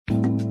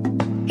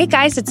Hey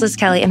guys, it's Liz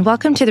Kelly, and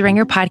welcome to the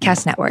Ringer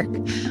Podcast Network.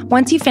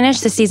 Once you finish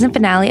the season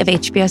finale of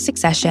HBO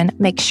Succession,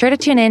 make sure to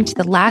tune in to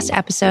the last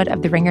episode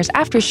of the Ringer's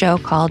after show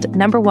called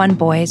Number One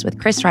Boys with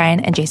Chris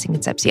Ryan and Jason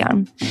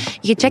Concepcion.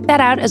 You can check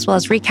that out as well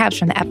as recaps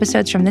from the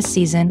episodes from this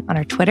season on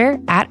our Twitter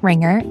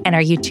 @Ringer and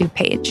our YouTube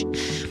page.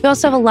 We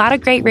also have a lot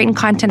of great written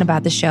content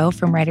about the show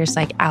from writers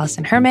like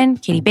Allison Herman,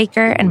 Katie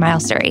Baker, and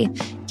Miles Surrey.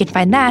 You can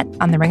find that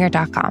on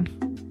theringer.com.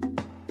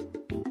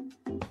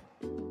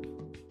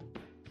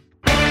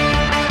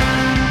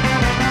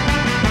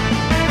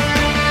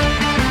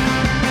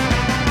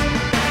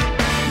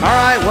 All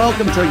right,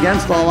 welcome to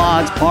Against All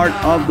Odds, part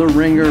of the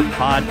Ringer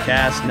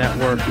Podcast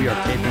Network. We are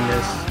taping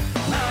this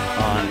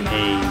on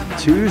a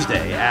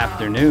Tuesday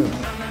afternoon,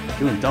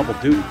 doing double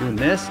duty, doing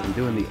this and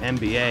doing the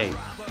NBA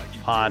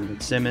pod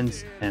with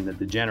Simmons and the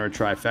Degenerate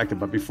Trifecta.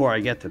 But before I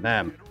get to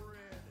them,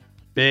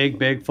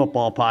 big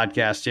football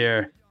podcast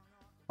here.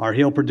 Our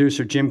heel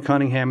producer, Jim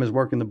Cunningham, is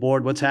working the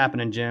board. What's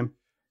happening, Jim?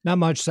 Not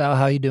much, Sal.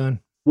 How you doing?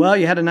 Well,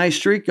 you had a nice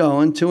streak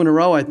going, 2 in a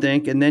row, I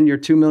think, and then your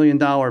 $2 million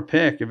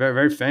pick, your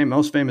very famous,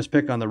 most famous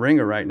pick on the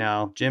Ringer right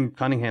now, Jim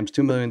Cunningham's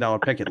 $2 million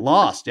pick. It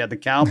lost. You had the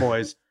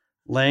Cowboys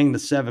laying the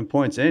 7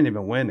 points. They didn't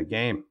even win the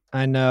game.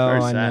 I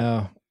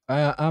know.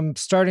 I'm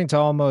starting to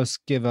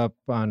almost give up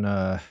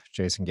on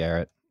Jason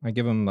Garrett. I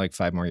give him like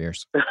 5 more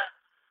years.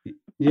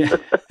 Yeah,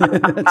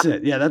 that's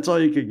it. Yeah, that's all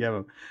you could give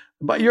him.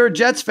 But you're a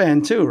Jets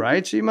fan too,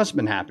 right? So you must have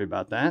been happy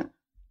about that.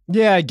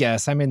 Yeah, I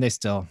guess. I mean, they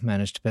still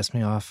managed to piss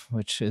me off,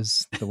 which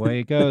is the way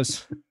it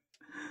goes.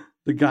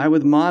 The guy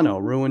with mono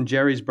ruined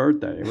Jerry's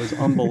birthday. It was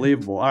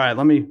unbelievable. All right,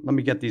 let me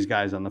get these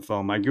guys on the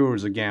phone. My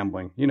gurus of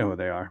gambling. You know who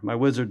they are. My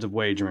wizards of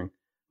wagering.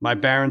 My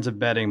barons of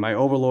betting. My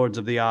overlords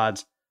of the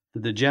odds. The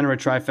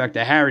Degenerate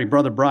Trifecta. Harry,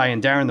 Brother Brian,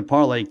 Darren the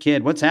Parlay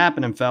Kid. What's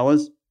happening,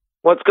 fellas?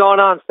 What's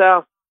going on,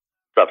 Sal?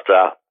 What's up,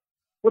 Sal?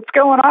 What's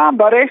going on,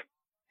 buddy?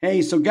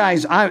 Hey, so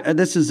guys,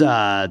 this is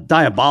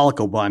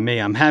diabolical by me.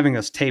 I'm having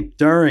us tape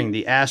during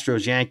the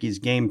Astros-Yankees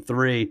Game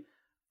 3.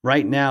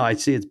 Right now, I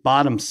see it's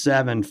bottom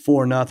 7,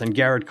 4-0.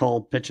 Garrett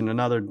Cole pitching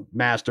another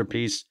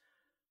masterpiece,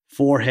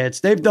 4 hits.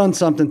 They've done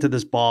something to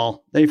this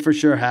ball. They for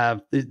sure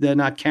have. They're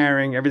not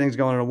carrying. Everything's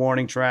going on a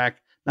warning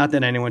track. Not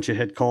that anyone should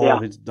hit Cole. Yeah.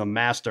 He's the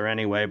master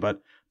anyway.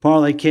 But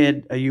Parlay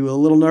Kid, are you a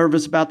little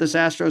nervous about this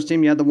Astros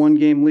team? You had the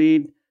 1-game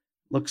lead.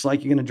 Looks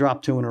like you're going to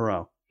drop 2 in a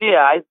row.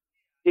 Yeah,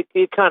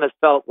 you kind of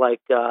felt like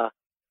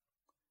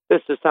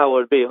this is how it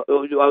would be. I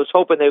was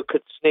hoping they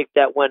could sneak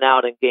that one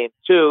out in Game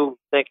 2,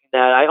 thinking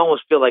that I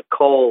almost feel like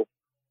Cole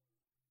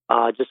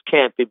just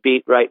can't be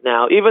beat right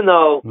now, even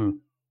though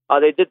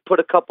they did put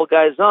a couple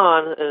guys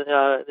on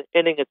an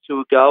inning or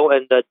 2 ago,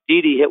 and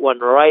Didi hit one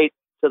right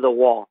to the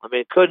wall. I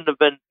mean, it couldn't have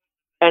been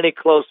any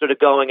closer to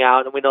going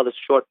out, and we know the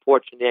short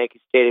porch in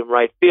Yankee Stadium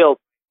right field.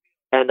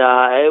 And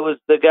it was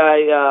the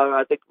guy,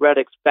 I think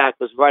Reddick's back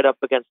was right up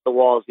against the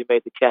wall as he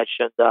made the catch.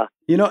 And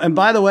and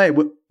by the way,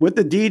 with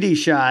the Didi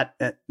shot,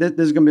 this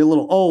is going to be a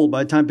little old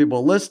by the time people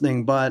are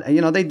listening, but,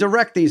 they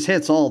direct these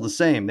hits all the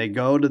same. They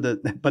go to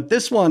but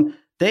this one,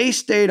 they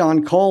stayed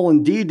on Cole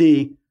and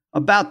Didi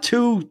about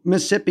 2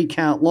 Mississippi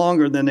count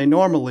longer than they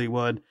normally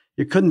would.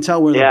 You couldn't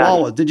tell where the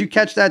ball was. Did you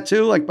catch that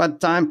too? Like by the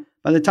time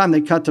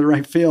they cut to the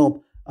right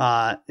field,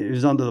 it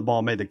was under the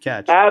ball, made the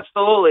catch.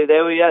 Absolutely.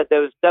 There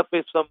was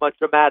definitely some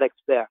dramatics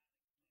there.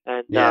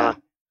 And,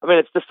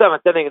 it's the 7th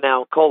inning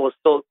now. Cole is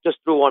still just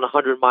threw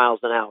 100 miles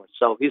an hour.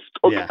 So he's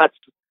still got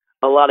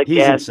a lot of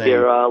gas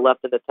here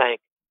left in the tank.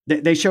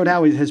 They showed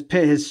how his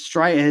fastball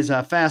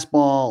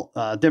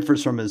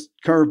differs from his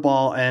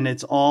curveball, and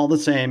it's all the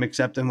same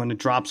except when it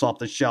drops off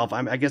the shelf.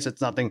 I guess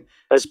it's nothing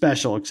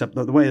special except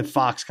the way that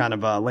Fox kind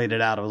of laid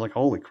it out. I was like,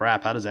 holy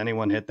crap, how does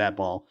anyone hit that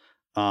ball?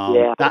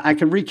 I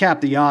can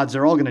recap the odds.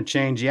 They're all going to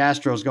change. The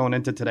Astros going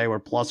into today were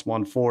plus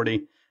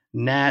 140.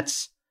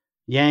 Nats,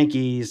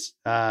 Yankees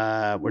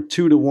were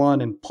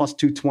 2-1 and plus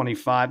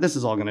 225. This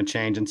is all going to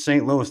change. And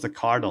St. Louis, the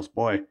Cardinals,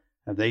 boy,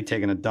 have they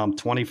taken a dump,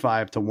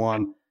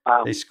 25-1.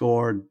 Wow. They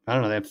scored, I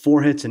don't know, they had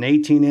 4 hits in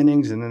 18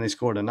 innings, and then they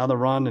scored another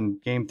run in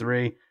Game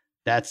 3.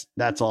 That's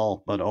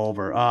all but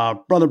over.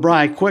 Brother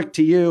Brian, quick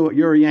to you.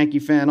 You're a Yankee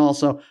fan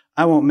also.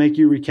 I won't make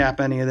you recap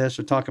any of this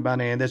or talk about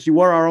any of this. You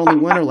were our only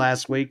winner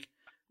last week.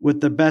 With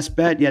the best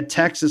bet, you had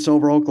Texas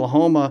over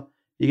Oklahoma.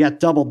 You got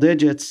double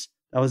digits.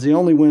 That was the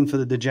only win for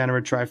the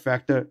Degenerate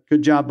Trifecta.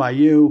 Good job by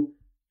you.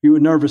 You were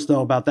nervous,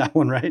 though, about that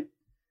one, right?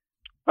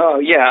 Oh,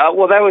 yeah.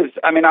 Well, I was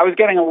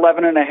getting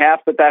 11.5,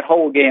 but that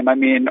whole game,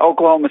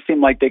 Oklahoma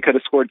seemed like they could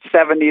have scored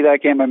 70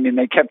 that game.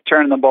 They kept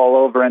turning the ball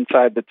over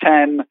inside the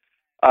 10.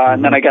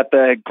 And then I got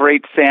the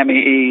great Sammy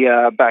E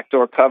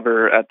backdoor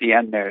cover at the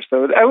end there.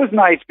 So that was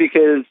nice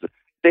because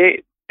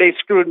they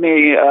screwed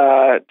me,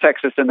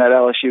 Texas, in that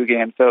LSU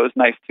game, so it was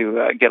nice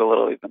to get a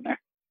little even there.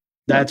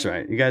 That's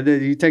right.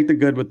 You take the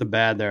good with the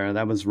bad there.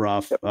 That was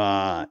rough. Yep.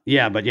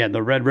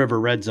 The Red River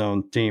Red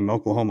Zone team,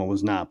 Oklahoma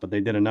was not, but they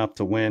did enough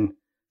to win.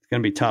 It's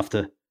going to be tough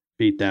to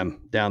beat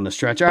them down the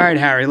stretch. All right,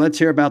 Harry, let's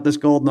hear about this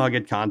Gold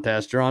Nugget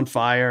contest. You're on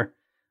fire.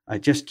 I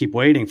just keep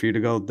waiting for you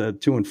to go the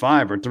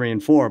 2-5 or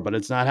 3-4, but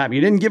it's not happening.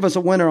 You didn't give us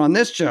a winner on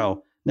this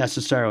show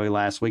necessarily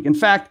last week. In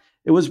fact,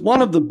 It was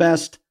one of the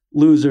best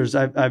losers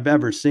I've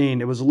ever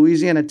seen. It was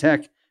Louisiana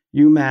Tech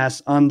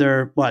UMass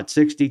under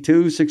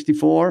 62,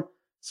 64,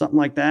 something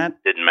like that.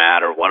 Didn't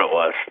matter what it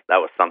was. That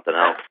was something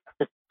else.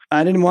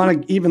 I didn't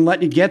want to even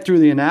let you get through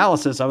the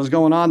analysis. I was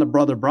going on to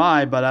Brother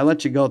Bry, but I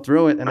let you go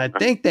through it, and I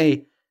think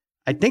they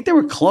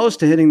were close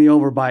to hitting the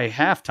over by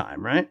halftime,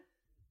 right?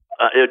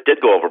 It did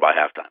go over by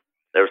halftime.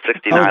 There was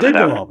 69. Oh, it did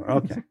go over.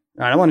 Okay. All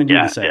right. I wanted you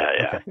to say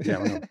it. Okay.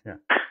 Yeah.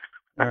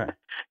 All right.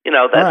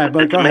 That's all right,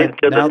 but go ahead.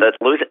 Now, that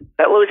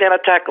Louisiana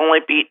Tech only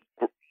beat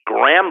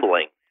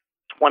Grambling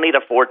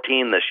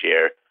 20-14 this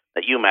year.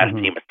 That UMass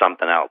team is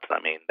something else.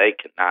 I mean, they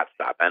cannot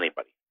stop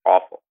anybody.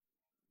 Awful.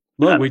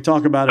 Look, we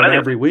talk about it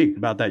every week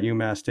about that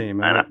UMass team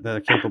and what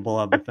they're capable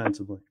of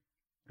defensively.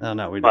 Oh,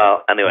 no, we don't.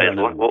 Well, anyways,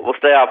 we'll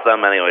stay off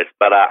them anyways.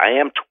 But I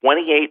am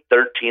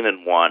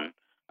 28-13-1.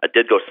 I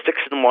did go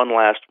 6-1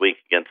 last week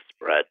against the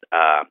spread.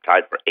 I'm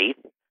tied for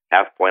 8th,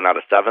 half point out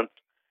of 7th,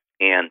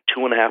 and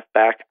 2.5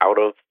 back out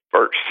of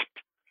 1st.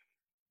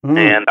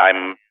 And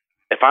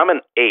if I'm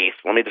an ace,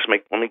 let me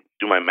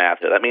do my math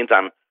here. That means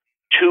I'm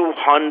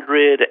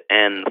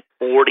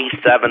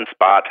 247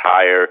 spots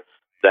higher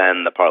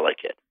than the parlay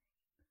kid.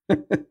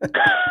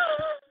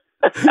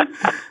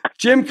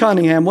 Jim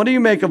Cunningham, what do you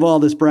make of all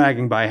this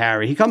bragging by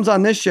Harry? He comes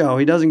on this show,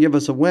 he doesn't give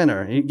us a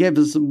winner. He gave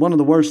us one of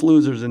the worst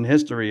losers in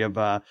history of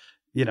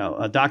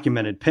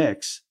documented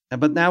picks.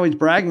 But now he's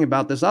bragging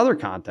about this other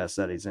contest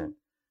that he's in.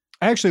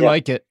 I actually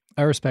like it.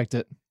 I respect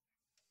it.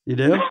 You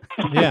do?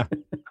 Yeah,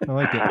 I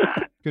like it.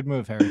 Good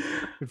move, Harry.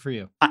 Good for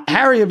you.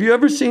 Harry, have you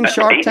ever seen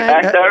Shark Tank?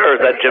 Back there, or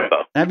is that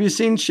Jimbo? Have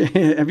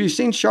you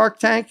seen Shark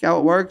Tank, how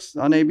it works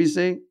on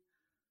ABC?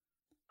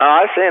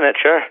 I've seen it,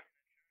 sure.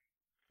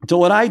 So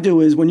what I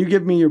do is when you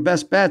give me your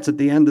best bets at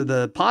the end of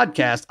the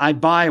podcast, I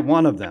buy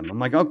one of them. I'm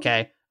like,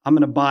 okay, I'm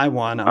going to buy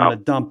one. I'm going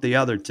to dump the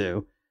other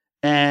two.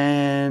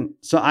 And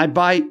so I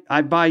buy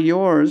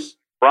yours.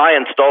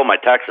 Brian stole my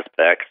Texas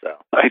pick.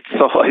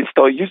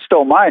 So you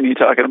stole mine. You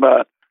talking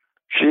about?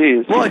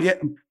 Jeez. Well, yeah,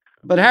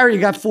 but Harry,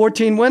 you got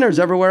 14 winners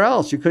everywhere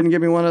else. You couldn't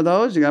give me one of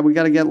those. We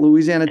got to get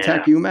Louisiana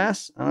Tech,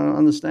 UMass. I don't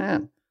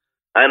understand.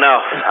 I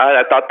know.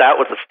 I thought that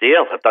was a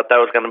steal. I thought that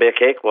was going to be a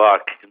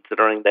cakewalk,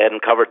 considering they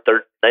hadn't covered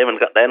they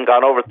hadn't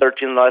gone over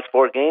 13 in the last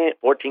 14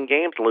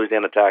 games.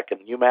 Louisiana Tech and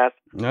UMass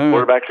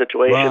quarterback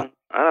situation. Well,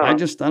 I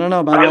don't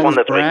know about all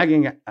this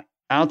bragging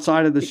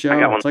outside of the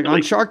show. It's like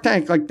on Shark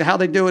Tank, like how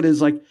they do it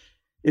is like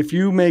if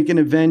you make an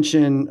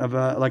invention of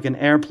like an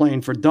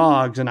airplane for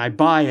dogs, and I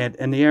buy it,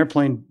 and the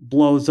airplane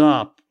blows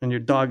up, and your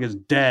dog is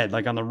dead,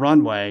 like on the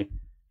runway,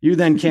 you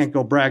then can't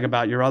go brag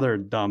about your other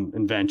dumb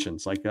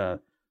inventions, like a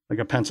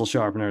pencil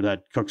sharpener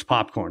that cooks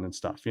popcorn and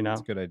stuff, you know?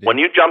 That's a good idea. When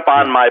you jump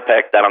on my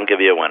pick, then I'll give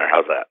you a winner.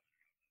 How's that?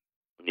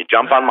 When you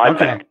jump on my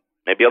pick,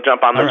 maybe you'll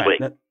jump on this week.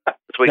 This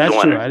week's that's the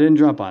winner. True. I didn't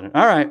jump on it.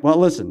 All right. Well,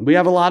 listen, we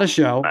have a lot of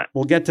show. Right.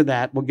 We'll get to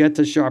that. We'll get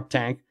to Shark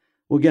Tank.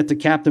 We'll get to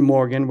Captain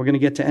Morgan. We're going to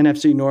get to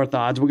NFC North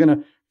odds. We're going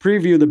to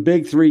preview the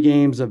big 3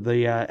 games of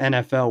the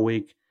NFL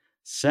Week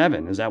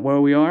 7. Is that where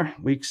we are?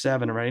 Week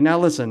 7 already. Now,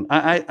 listen,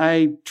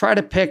 I try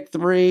to pick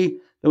 3.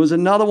 There was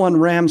another one,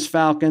 Rams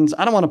Falcons.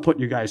 I don't want to put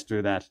you guys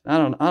through that.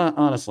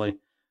 Honestly,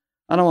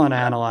 I don't want to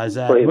analyze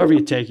that. Whoever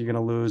you take, you're going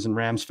to lose. And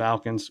Rams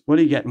Falcons. What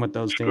are you getting with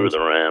those teams? Screw the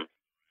Rams.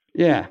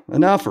 Yeah,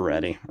 enough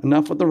already.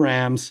 Enough with the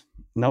Rams.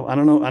 No, I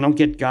don't know. I don't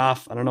get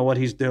Goff. I don't know what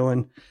he's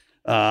doing.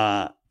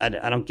 I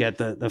don't get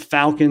the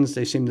Falcons.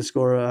 They seem to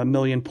score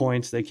 1,000,000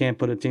 points. They can't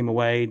put a team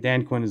away.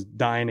 Dan Quinn is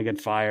dying to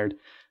get fired.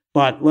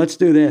 But let's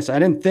do this. I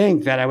didn't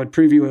think that I would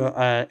preview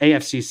a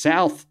AFC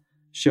South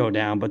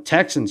showdown, but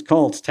Texans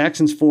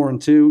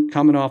 4-2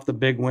 coming off the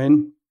big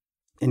win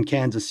in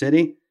Kansas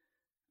City.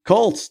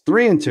 Colts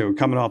 3-2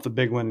 coming off the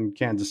big win in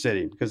Kansas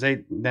City because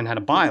they then had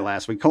a bye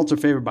last week. Colts are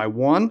favored by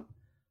 1.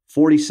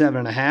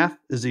 47.5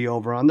 is the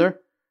over under.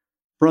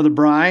 Brother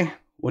Bry,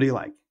 what do you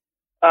like?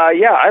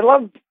 Yeah, I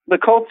love the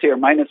Colts here,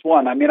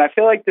 -1. I mean, I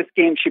feel like this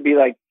game should be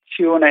like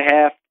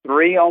 2.5,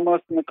 3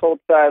 almost in the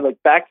Colts side.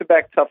 Like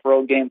back-to-back tough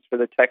road games for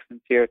the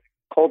Texans here.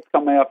 Colts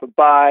coming off a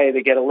bye,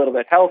 they get a little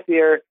bit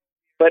healthier.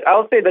 But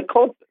I'll say the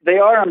Colts, they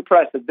are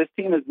impressive. This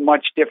team is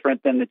much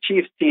different than the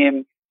Chiefs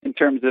team in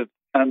terms of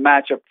a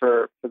matchup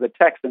for the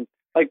Texans.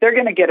 Like they're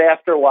going to get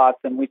after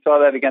Watson. We saw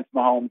that against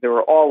Mahomes. They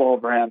were all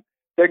over him.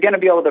 They're going to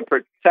be able to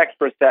protect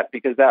Brissett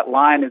because that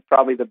line is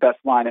probably the best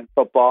line in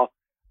football.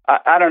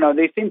 I don't know.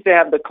 They seem to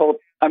have the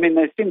Colts. I mean,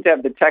 they seem to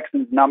have the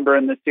Texans number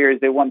in the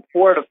series. They won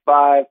 4 of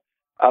 5,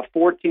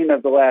 14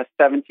 of the last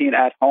 17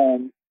 at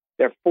home.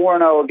 They're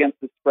 4-0 against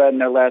the spread in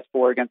their last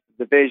 4 against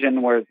the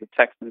division, whereas the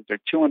Texans are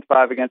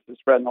 2-5 against the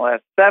spread in the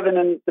last 7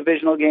 in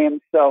divisional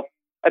games. So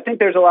I think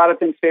there's a lot of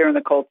things favoring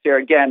the Colts here.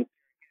 Again,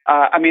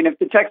 I mean, if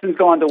the Texans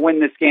go on to win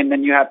this game,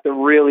 then you have to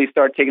really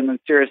start taking them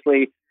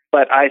seriously.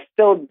 But I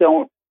still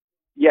don't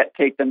yet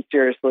take them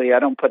seriously. I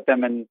don't put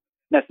them in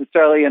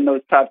necessarily in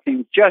those top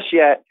teams just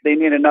yet. They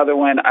need another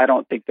win. I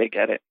don't think they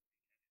get it.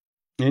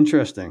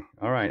 Interesting.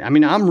 All right. I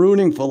mean, I'm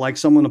rooting for like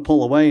someone to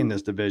pull away in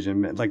this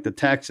division, like the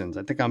Texans.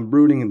 I think I'm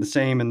rooting the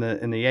same in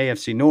the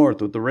AFC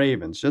North with the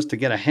Ravens, just to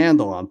get a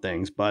handle on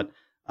things. But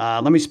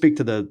Let me speak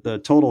to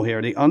the total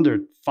here. The under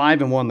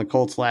 5-1, the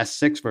Colts last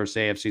 6 versus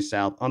AFC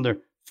South. Under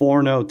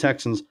 4-0,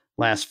 Texans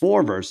last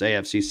 4 versus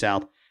AFC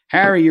South.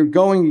 Harry, you're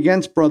going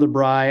against Brother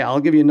Bry. I'll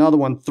give you another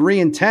one.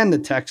 3-10, the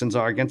Texans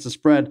are against the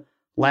spread.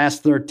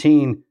 Last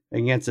 13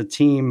 against a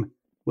team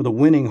with a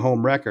winning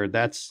home record.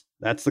 That's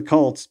the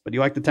Colts, but you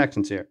like the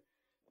Texans here.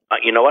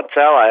 You know what,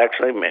 Sal? I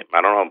actually,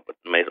 I don't know,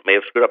 may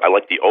have screwed up. I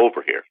like the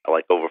over here. I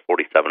like over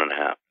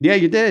 47.5. Yeah,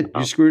 you did.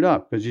 You screwed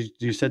up because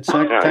you said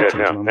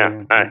Texans.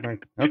 Yeah. Right.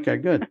 Okay,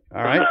 good.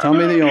 All right, tell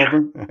me the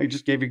over. I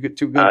just gave you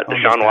two good.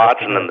 Deshaun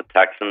Watson and the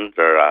Texans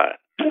are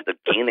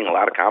gaining a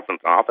lot of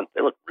confidence on offense.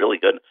 They look really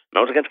good.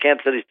 No, it was against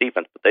Kansas City's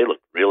defense, but they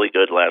looked really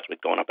good last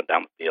week going up and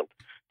down the field.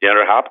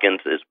 DeAndre Hopkins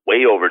is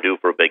way overdue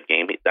for a big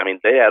game.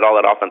 They had all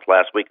that offense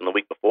last week and the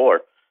week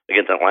before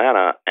against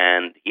Atlanta,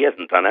 and he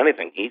hasn't done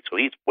anything. He's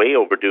way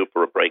overdue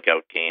for a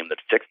breakout game. They're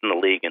 6th in the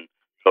league in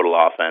total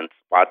offense.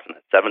 Watson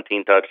has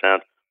 17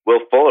 touchdowns.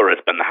 Will Fuller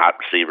has been the hot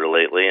receiver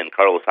lately, and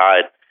Carlos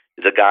Hyde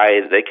is a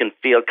guy they can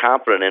feel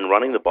confident in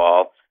running the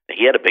ball.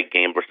 He had a big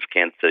game versus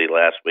Kansas City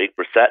last week.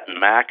 Brissett and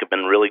Mack have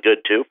been really good,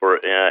 too, for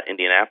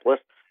Indianapolis.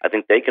 I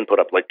think they can put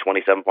up like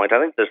 27 points. I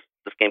think this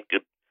game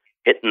could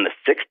hit in the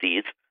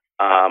 60s.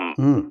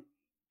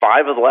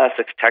 5 of the last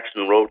 6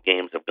 Texan road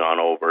games have gone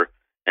over,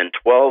 and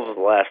 12 of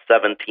the last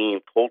 17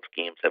 Colts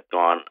games have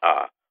gone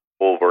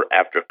over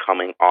after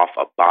coming off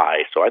a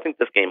bye. So I think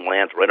this game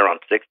lands right around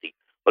 60.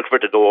 Look for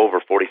it to go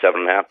over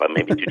 47.5 by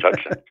maybe 2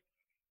 touchdowns.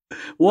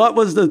 What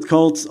was the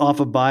Colts off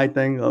a bye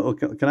thing?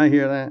 Can I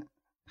hear that?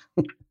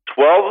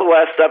 12 of the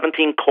last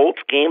 17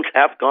 Colts games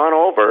have gone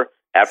over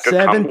after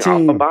coming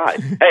off a bye.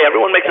 Hey,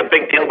 everyone makes a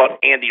big deal about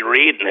Andy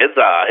Reid and his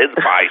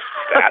bye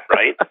stat,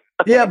 right?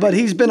 Yeah, but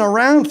he's been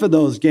around for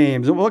those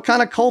games. What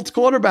kind of Colts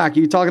quarterback are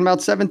you talking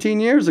about 17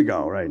 years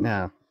ago right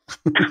now?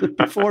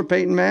 Before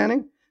Peyton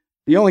Manning?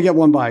 You only get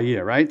one by a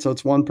year, right? So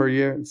it's 1 per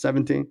year,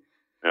 17?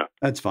 Yeah.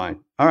 That's fine.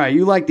 All right,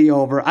 you like the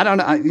over. I don't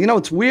know.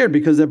 It's weird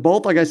because they're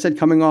both, like I said,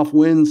 coming off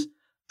wins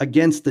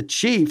against the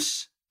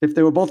Chiefs. If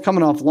they were both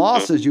coming off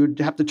losses, you would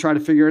have to try to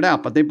figure it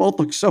out. But they both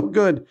look so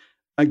good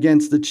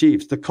against the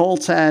Chiefs. The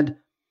Colts had,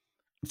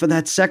 for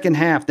that second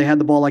half, they had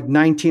the ball like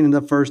 19 in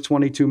the first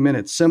 22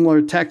 minutes.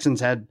 Similar, Texans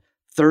had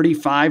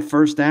 35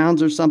 first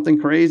downs or something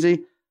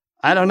crazy.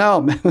 I don't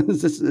know.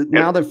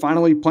 Now they're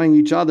finally playing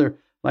each other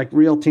like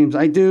real teams.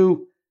 I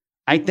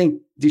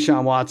think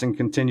Deshaun Watson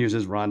continues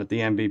his run at the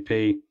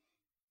MVP.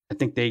 I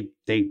think they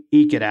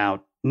eke it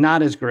out.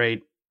 Not as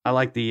great. I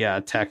like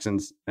the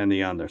Texans and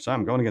the under. So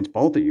I'm going against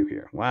both of you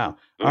here. Wow.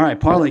 All right,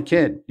 Parlay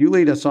Kid, you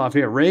lead us off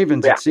here.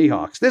 Ravens and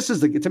Seahawks.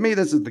 To me,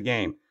 this is the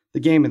game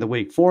of the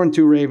week.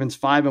 4-2 Ravens,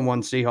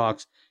 5-1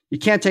 Seahawks. You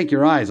can't take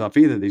your eyes off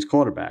either of these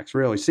quarterbacks,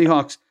 really.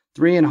 Seahawks,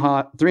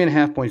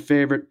 3.5 point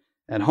favorite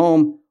at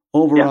home.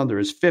 Over under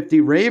is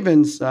 50.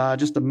 Ravens,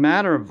 just a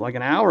matter of like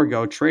an hour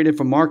ago, traded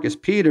for Marcus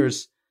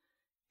Peters.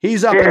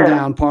 He's up and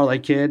down, Parlay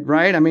Kid,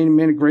 right? I mean, he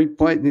made a great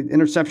play. The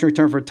interception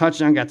return for a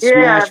touchdown, got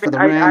smashed for the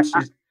Rams.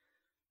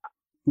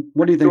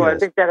 What do you think? I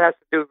think that has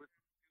to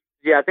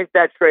do. I think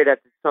that trade has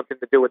something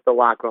to do with the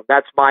locker room.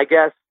 That's my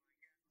guess.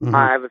 Mm-hmm.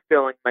 I have a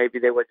feeling maybe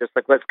they were just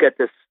like, let's get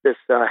this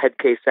head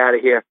case out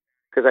of here,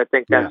 because I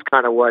think that's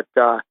kind of what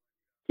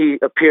he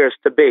appears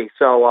to be.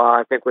 So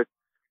I think what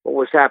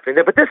was happening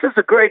there. But this is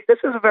a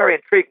very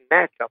intriguing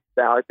matchup,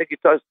 Sal. I think you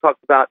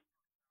talked about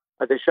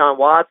Deshaun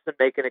Watson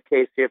making a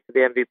case here for the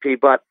MVP,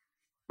 but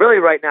really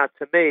right now,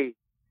 to me,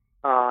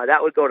 that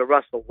would go to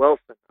Russell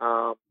Wilson.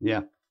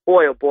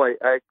 Boy, oh boy,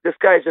 this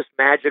guy's just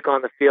magic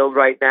on the field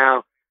right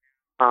now.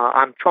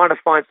 I'm trying to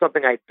find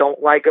something I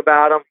don't like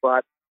about him,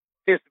 but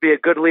seems to be a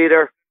good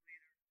leader.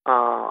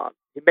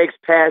 He makes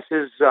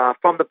passes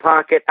from the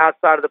pocket,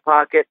 outside of the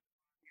pocket.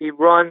 He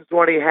runs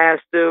when he has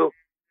to,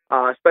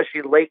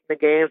 especially late in the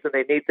games when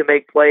they need to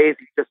make plays.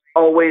 He just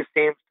always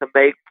seems to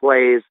make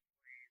plays.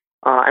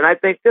 And I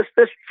think this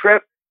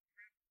trip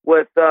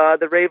with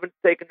the Ravens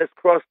taking this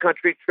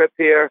cross-country trip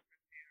here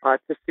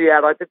to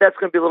Seattle, I think that's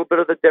going to be a little bit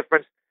of the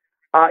difference.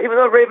 Even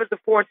though Ravens are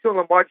 4-2 and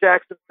Lamar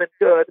Jackson's been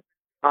good,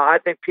 I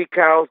think Pete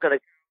Carroll's going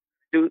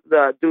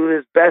to do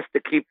his best to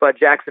keep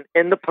Jackson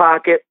in the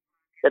pocket.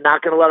 They're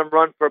not going to let him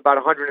run for about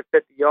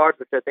 150 yards,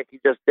 which I think he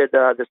just did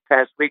this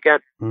past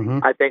weekend. Mm-hmm.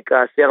 I think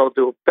Seattle will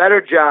do a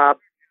better job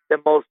than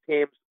most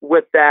teams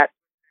with that.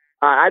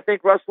 I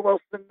think Russell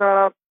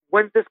Wilson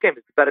wins this game.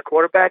 He's a better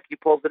quarterback. He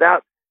pulls it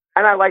out.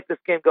 And I like this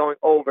game going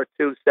over,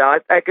 too. So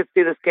I could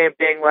see this game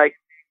being like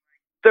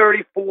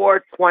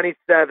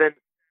 34-27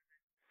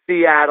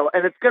 Seattle.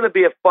 And it's going to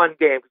be a fun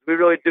game because we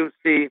really do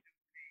see,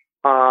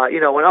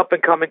 an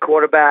up-and-coming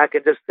quarterback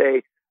and just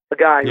a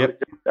guy who's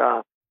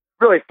just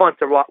really fun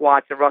to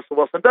watch in Russell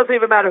Wilson. It doesn't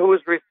even matter who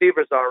his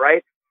receivers are,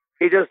 right?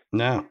 He just,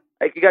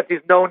 you got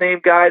these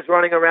no-name guys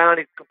running around.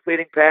 He's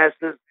completing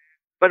passes.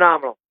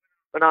 Phenomenal.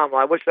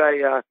 I wish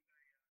I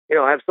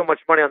have so much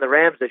money on the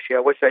Rams this year.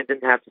 I wish I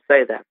didn't have to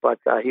say that, but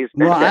he's...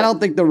 Well, I don't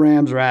think the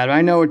Rams are out.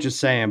 I know what you're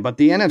saying, but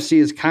the NFC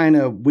is kind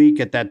of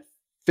weak at that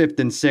 5th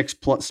and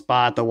 6th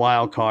spot, the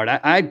wild card.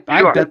 I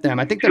Sure. bet them.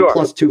 I think they're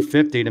plus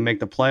 250 to make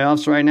the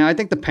playoffs right now. I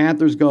think the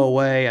Panthers go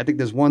away. I think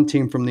there's one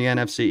team from the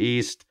NFC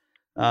East.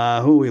 Who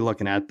are we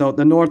looking at?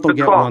 The North will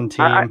get one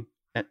team,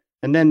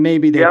 and then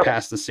maybe they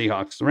pass the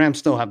Seahawks. The Rams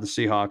still have the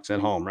Seahawks at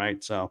home,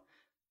 right? So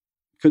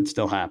could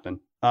still happen.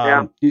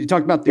 You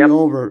talked about the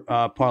over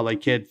parlay,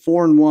 kid.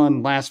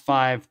 4-1 last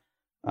 5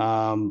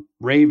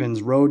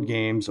 Ravens road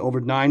games, over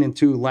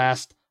 9-2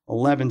 last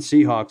 11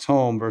 Seahawks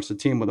home versus a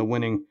team with a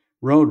winning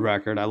road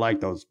record. I like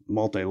those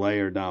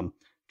multi-layered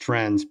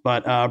trends.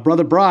 But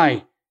Brother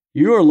Bry,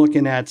 you are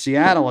looking at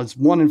Seattle as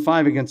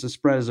 1-5 against the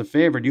spread as a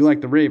favorite. You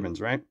like the Ravens,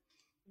 right?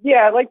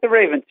 Yeah, I like the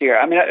Ravens here.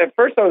 I mean, at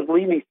first I was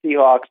leaning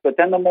Seahawks, but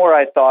then the more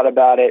I thought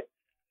about it,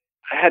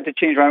 I had to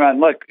change my mind.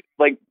 Look,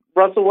 like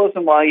Russell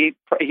Wilson, while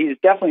he's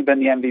definitely been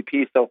the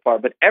MVP so far,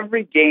 but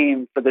every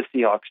game for the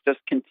Seahawks just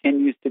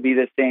continues to be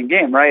the same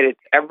game, right?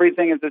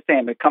 Everything is the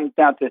same. It comes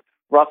down to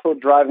Russell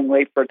driving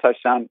late for a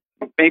touchdown.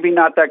 Maybe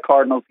not that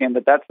Cardinals game,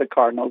 but that's the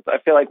Cardinals. I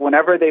feel like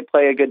whenever they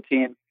play a good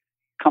team,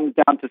 it comes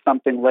down to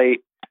something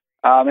late.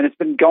 And it's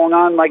been going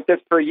on like this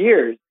for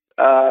years.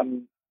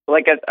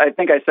 Like I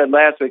think I said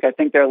last week, I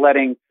think they're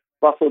letting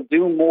Russell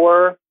do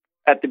more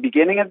at the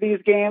beginning of these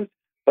games.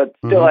 But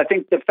still, I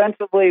think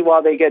defensively,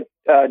 while they get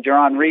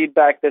Jaron Reed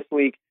back this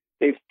week,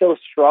 they've still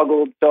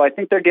struggled. So I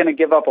think they're going to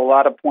give up a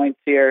lot of points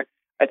here.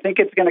 I think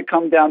it's going to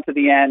come down to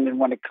the end. And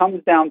when it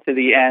comes down to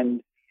the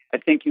end, I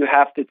think you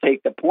have to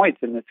take the points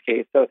in this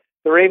case. So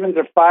the Ravens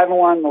are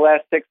 5-1. The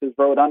last 6 is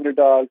road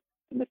underdogs.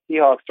 And the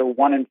Seahawks are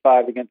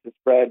 1-5 against the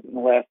spread. And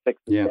the last 6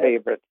 is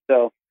favorites.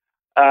 So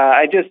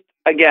I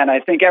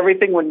think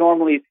everything would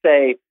normally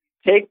say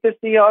take the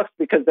Seahawks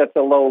because that's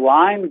a low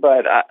line,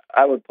 but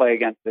I would play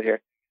against it here.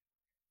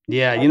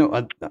 Yeah,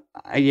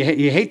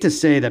 you hate to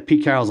say that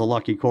Pete Carroll's a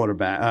lucky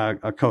quarterback,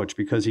 a coach,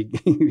 because he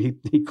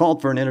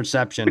called for an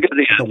interception at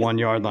the 1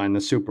 yard line in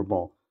the Super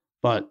Bowl.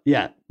 But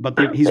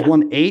he's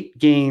won 8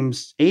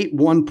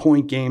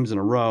 1-point games in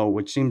a row,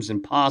 which seems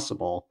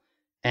impossible.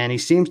 And he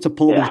seems to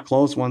pull these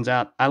close ones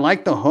out. I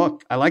like the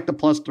hook. I like the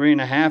plus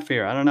 3.5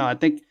 here. I don't know. I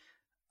think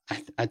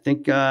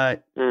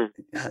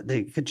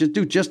they could just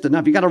do just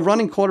enough. You got a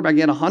running quarterback.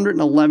 He had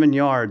 111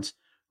 yards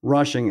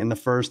rushing in the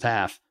first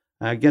half.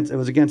 It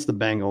was against the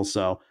Bengals,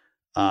 so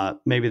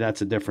maybe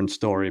that's a different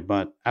story.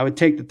 But I would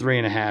take the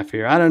 3.5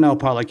 here. I don't know,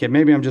 Parlay Kid.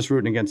 Maybe I'm just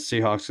rooting against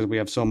the Seahawks because we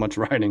have so much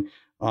riding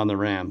on the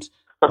Rams.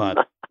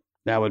 But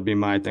that would be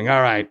my thing.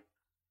 All right.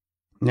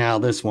 Now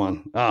this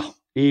one.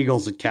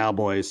 Eagles at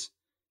Cowboys.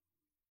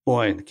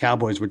 Boy, the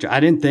Cowboys were. I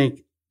didn't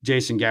think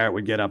Jason Garrett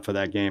would get up for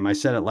that game. I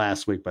said it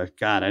last week, but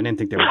God, I didn't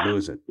think they would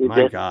lose it.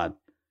 My God.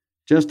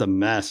 Just a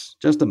mess.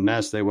 Just a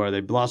mess they were.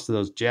 They lost to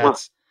those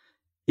Jets.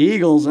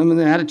 Eagles, I mean,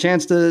 they had a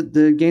chance to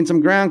gain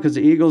some ground because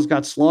the Eagles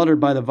got slaughtered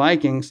by the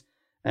Vikings,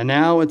 and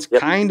now it's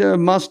kind of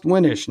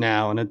must-winish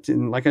now.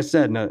 And like I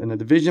said, in a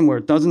division where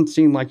it doesn't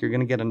seem like you're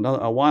going to get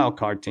a wild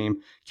card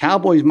team.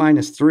 Cowboys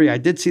 -3. I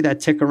did see that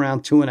tick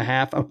around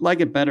 2.5. I would like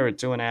it better at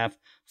 2.5.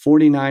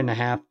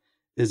 49.5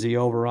 is the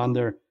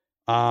over/under.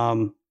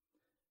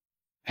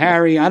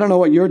 Harry, I don't know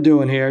what you're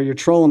doing here. You're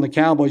trolling the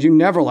Cowboys. You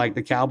never liked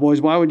the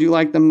Cowboys. Why would you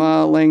like them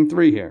laying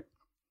 3 here?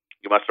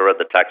 You must have read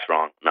the text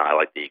wrong. No, I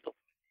like the Eagles.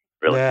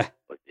 Really? Yeah.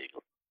 Like the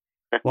Eagles.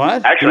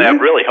 What? Actually, it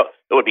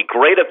would be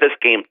great if this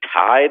game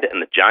tied and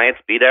the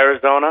Giants beat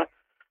Arizona.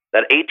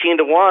 That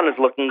 18-1 is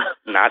looking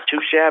not too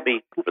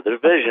shabby for the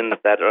division.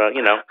 That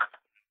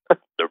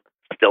they're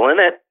still in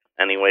it.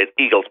 Anyways,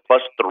 Eagles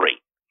 +3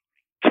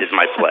 is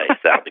my play,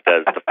 Sal,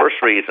 because the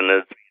first reason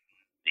is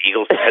the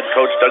Eagles head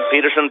coach Doug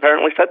Peterson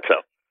apparently said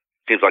so.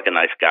 Seems like a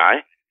nice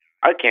guy.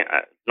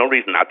 No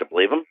reason not to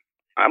believe him.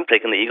 I'm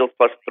taking the Eagles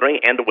 +3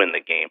 and to win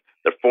the game.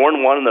 They're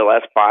 4-1 in their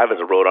last 5 as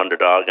a road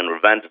underdog, and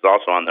revenge is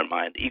also on their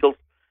mind. The Eagles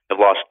have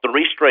lost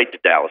 3 straight to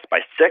Dallas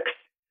by 6,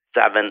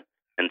 7,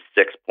 and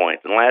 6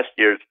 points. In last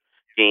year's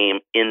game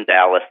in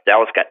Dallas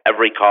got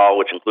every call,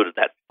 which included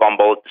that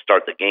fumble to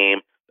start the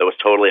game. That was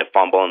totally a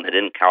fumble, and they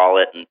didn't call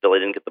it, and Philly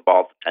didn't get the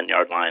ball at the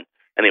 10-yard line.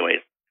 Anyways,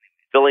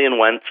 Philly and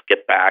Wentz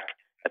get back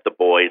at the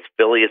boys.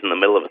 Philly is in the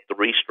middle of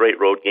 3 straight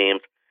road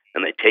games,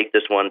 and they take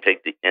this one,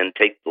 take the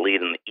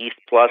lead in the East.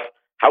 Plus,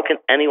 how can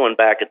anyone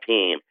back a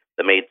team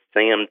that made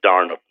Sam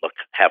Darnold look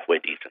halfway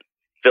decent?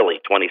 Philly,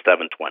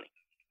 27-20.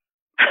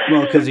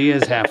 Well, because he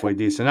is halfway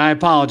decent. I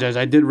apologize.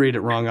 I did read it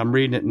wrong. I'm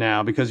reading it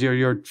now because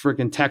your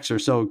freaking texts are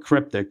so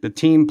cryptic. The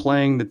team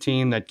playing the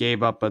team that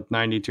gave up a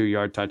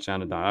 92-yard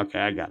touchdown to Darnold. Okay,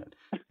 I got it.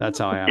 That's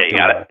how I have to. Yeah, you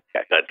got it.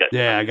 Yeah, good.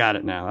 Yeah, I got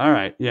it now. All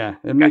right. Yeah,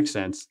 it makes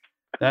sense.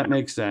 That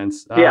makes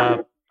sense.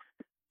 Yeah.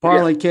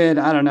 Parlay Kid,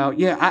 I don't know.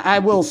 Yeah, I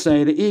will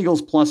say the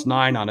Eagles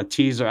 +9 on a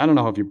teaser. I don't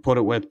know if you put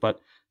it with,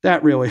 but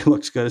that really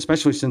looks good,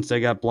 especially since they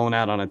got blown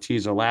out on a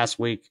teaser last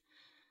week.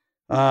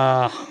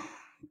 Parlay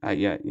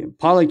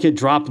Kid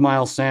dropped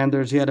Miles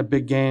Sanders. He had a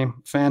big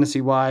game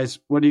fantasy-wise.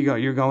 What do you go?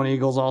 You're going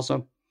Eagles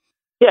also?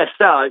 Yeah,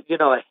 so, I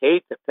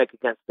hate to pick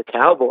against the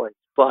Cowboys,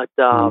 but,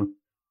 I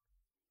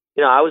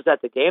was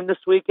at the game this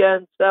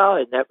weekend, so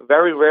I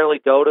very rarely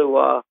go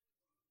to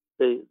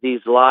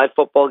these live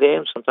football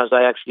games. Sometimes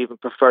I actually even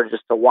prefer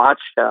just to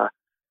watch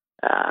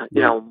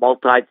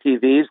multi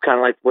TVs, kind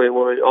of like the way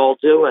we all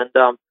do. And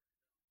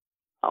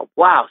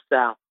wow,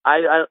 Sal,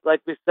 I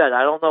like we said,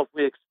 I don't know if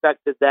we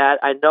expected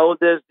that. I know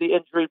there's the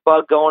injury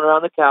bug going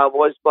around the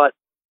Cowboys, but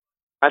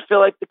I feel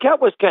like the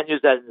Cowboys can't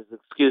use that as an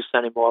excuse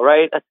anymore,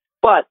 right?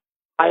 But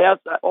I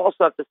also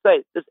have to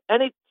say, does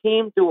any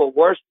team do a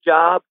worse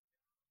job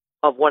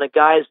of when a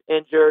guy's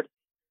injured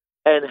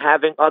and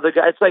having other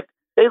guys? It's like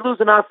they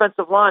lose an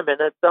offensive lineman,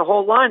 and the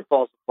whole line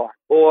falls apart.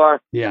 Or,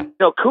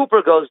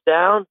 Cooper goes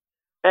down,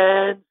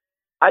 and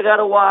I got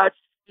to watch,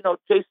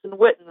 Jason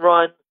Witten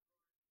run,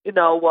 80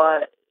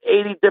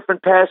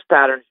 different pass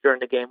patterns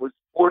during the game. He was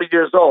 40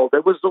 years old.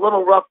 It was a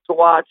little rough to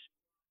watch.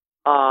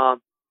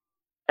 And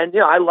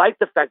I like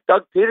the fact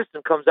Doug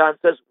Peterson comes out and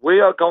says,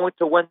 we are going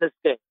to win this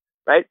game,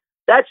 right?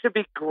 That should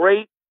be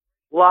great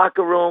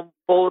locker room,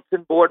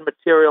 bulletin board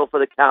material for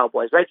the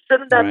Cowboys, right?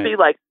 Shouldn't that be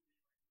like,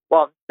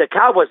 well, the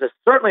Cowboys are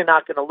certainly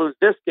not going to lose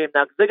this game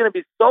now because they're going to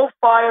be so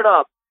fired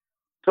up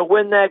to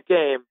win that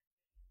game.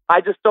 I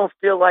just don't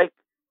feel like,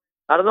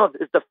 I don't know,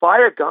 is the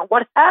fire gone?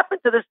 What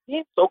happened to this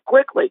team so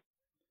quickly?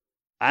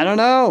 I don't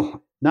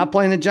know. Not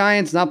playing the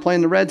Giants, not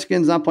playing the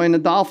Redskins, not playing the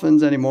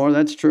Dolphins anymore.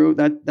 That's true.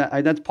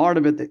 That's part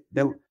of it.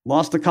 They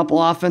lost a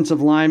couple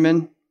offensive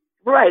linemen.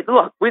 Right.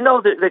 Look, we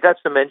know that they got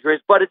some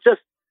injuries, but it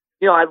just,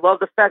 I love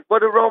the fact, what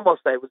did Romo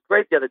say? It was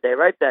great the other day,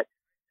 right? That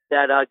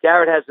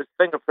Garrett has his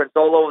fingerprints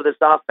all over this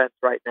offense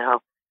right now.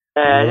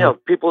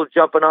 And, people are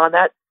jumping on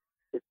that.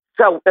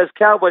 So as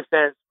Cowboys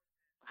fans,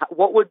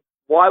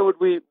 why would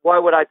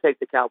I take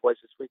the Cowboys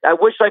this week? I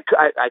wish I could.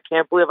 I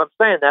can't believe I'm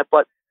saying that,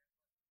 but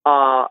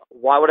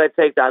why would I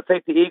take that? I'll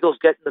take the Eagles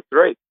getting the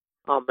 3.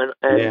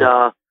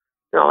 I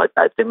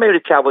think maybe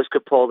the Cowboys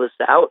could pull this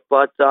out,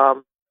 but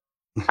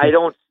I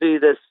don't see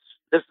this.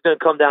 This is going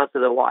to come down to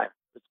the wire.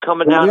 It's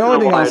coming down to the wire. The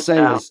only thing I'll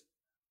say is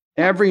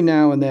every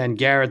now and then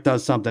Garrett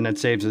does something that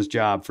saves his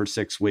job for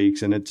 6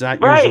 weeks, and it's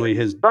not usually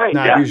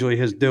usually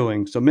his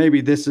doing. So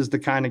maybe this is the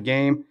kind of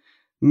game.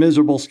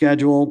 Miserable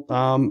schedule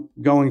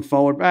going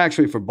forward.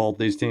 Actually, for both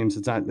these teams,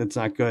 it's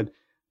not good.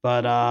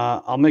 But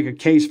I'll make a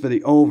case for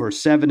the over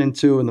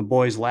 7-2 in the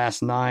boys'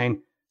 last 9,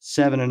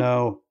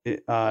 7-0 in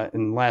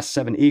the last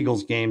 7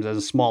 Eagles games as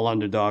a small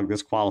underdog.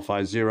 This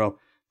qualifies 0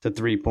 to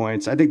 3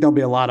 points. I think there'll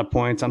be a lot of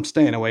points. I'm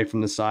staying away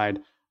from the side.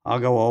 I'll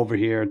go over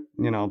here,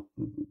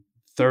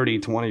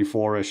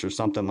 30-24-ish or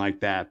something like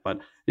that.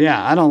 But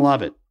yeah, I don't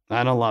love it.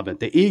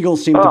 The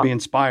Eagles seem to be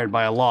inspired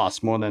by a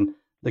loss more than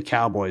the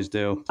Cowboys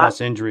do. Plus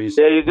injuries.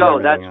 There you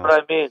go. That's what I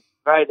mean.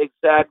 Right,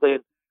 exactly.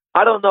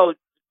 I don't know.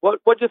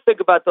 What do you think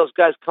about those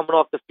guys coming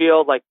off the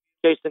field, like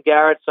Jason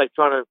Garrett's like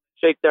trying to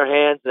shake their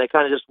hands and they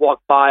kind of just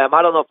walk by him?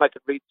 I don't know if I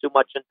could read too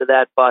much into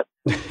that, but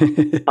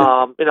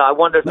I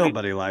wonder if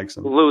nobody likes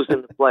him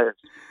losing the players.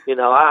 I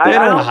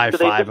don't high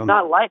five him.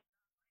 Not like.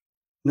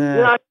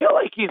 Nah. I feel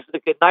like he's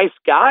like a nice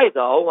guy,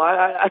 though.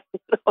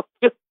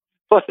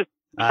 But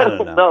I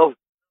don't know.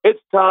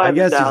 It's time. I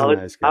guess he's a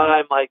nice guy.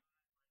 I'm like,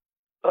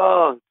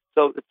 so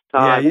it's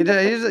time.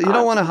 Yeah, you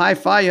don't want to high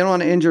five. You don't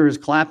want to injure his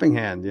clapping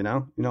hand. You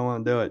don't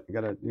want to do it.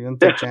 You don't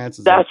take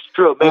chances. That's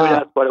true. Maybe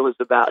that's what it was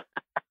about.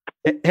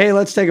 Hey,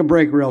 let's take a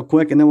break real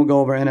quick, and then we'll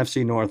go over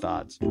NFC North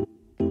odds.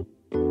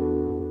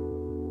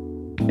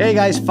 Hey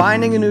guys,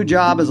 finding a new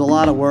job is a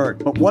lot of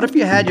work, but what if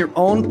you had your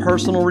own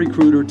personal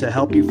recruiter to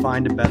help you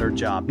find a better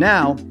job?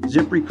 Now,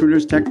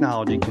 ZipRecruiter's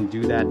technology can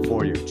do that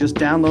for you. Just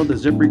download the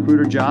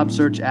ZipRecruiter job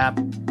search app,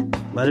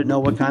 let it know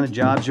what kind of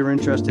jobs you're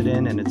interested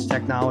in, and its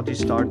technology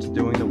starts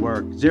doing the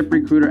work.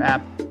 ZipRecruiter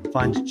app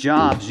finds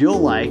jobs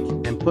you'll like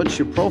and puts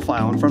your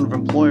profile in front of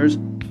employers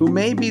who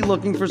may be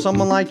looking for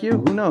someone like you.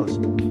 Who knows?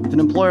 If an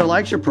employer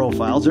likes your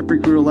profile,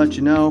 ZipRecruiter lets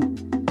you know.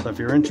 So if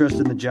you're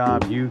interested in the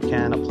job, you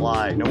can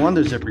apply. No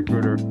wonder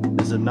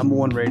ZipRecruiter is the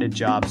 #1 rated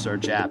job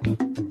search app.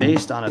 And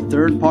based on a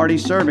third-party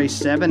survey,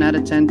 7 out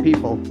of 10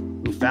 people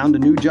who found a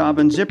new job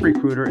on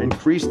ZipRecruiter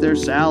increased their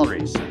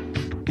salaries.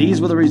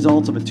 These were the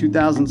results of a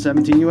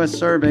 2017 U.S.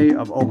 survey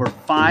of over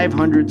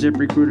 500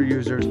 ZipRecruiter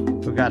users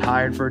who got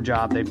hired for a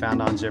job they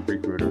found on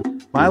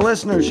ZipRecruiter. My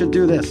listeners should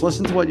do this.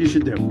 Listen to what you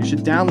should do. You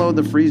should download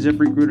the free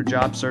ZipRecruiter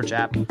job search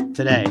app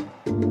today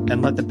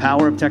and let the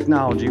power of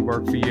technology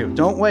work for you.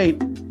 Don't wait.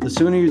 The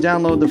sooner you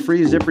download the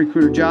free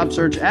ZipRecruiter job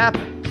search app,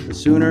 the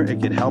sooner it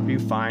can help you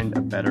find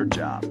a better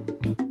job.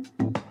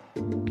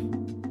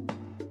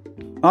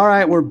 All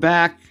right, we're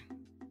back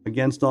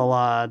against all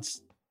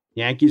odds.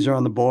 Yankees are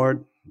on the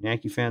board.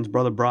 Yankee fans,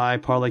 Brother Bry,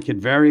 Parlay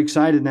Kid, very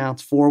excited now.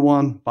 It's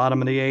 4-1,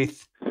 bottom of the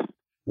 8th.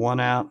 1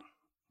 out,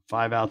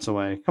 5 outs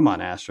away. Come on,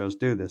 Astros,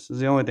 do this. This is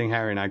the only thing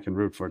Harry and I can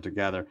root for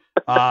together.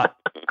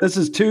 This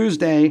is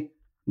Tuesday,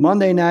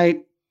 Monday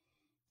night.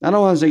 I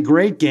don't want to say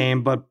great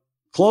game, but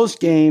close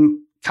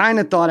game. Kind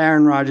of thought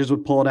Aaron Rodgers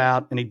would pull it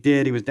out, and he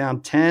did. He was down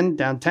 10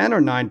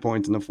 or 9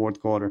 points in the fourth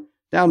quarter.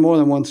 Down more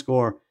than 1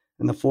 score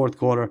in the fourth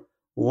quarter.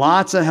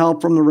 Lots of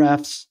help from the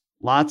refs.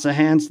 Lots of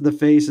hands to the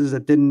faces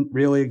that didn't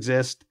really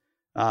exist.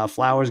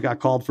 Flowers got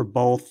called for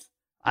both.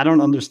 I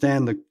don't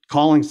understand the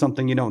calling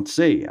something you don't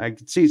see. I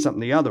could see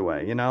something the other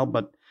way,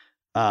 but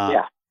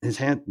his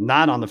hand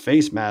not on the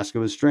face mask. It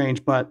was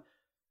strange, but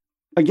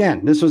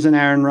again, this was an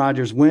Aaron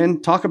Rodgers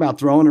win. Talk about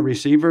throwing to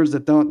receivers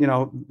that don't,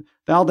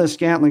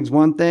 Valdez-Scantling's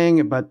one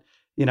thing, but,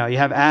 you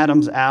have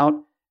Adams out,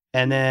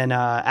 and then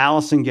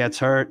Allison gets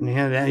hurt,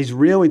 and he's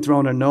really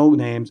throwing to no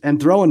names and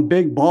throwing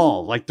big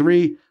balls, like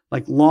 3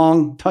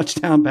 long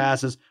touchdown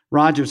passes.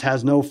 Rodgers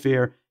has no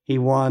fear. He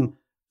won.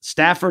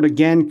 Stafford,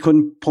 again,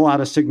 couldn't pull out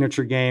a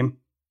signature game.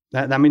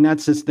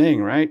 That's his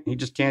thing, right? He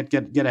just can't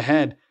get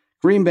ahead.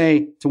 Green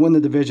Bay to win the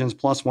divisions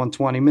plus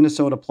 120,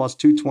 Minnesota plus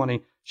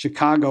 220,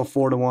 Chicago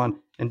 4-1,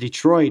 and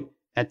Detroit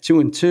at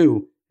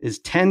 2-2 is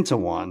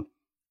 10-1.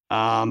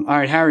 All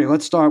right, Harry,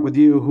 let's start with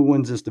you. Who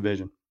wins this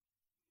division?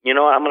 You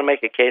know what? I'm going to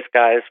make a case,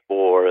 guys,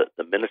 for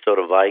the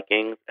Minnesota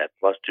Vikings at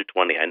plus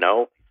 220. I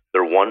know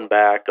they're one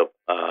back of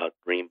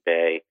Green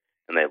Bay,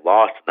 and they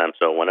lost to them.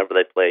 So whenever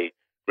they play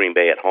Green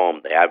Bay at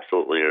home,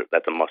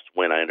 that's a must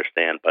win. I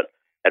understand, but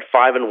at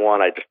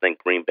 5-1, I just think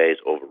Green Bay is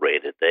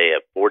overrated. They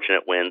have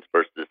fortunate wins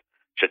versus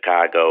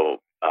Chicago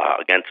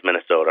against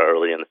Minnesota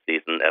early in the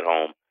season at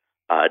home.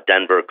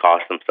 Denver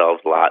cost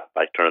themselves a lot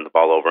by turning the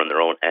ball over in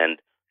their own end.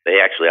 They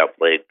actually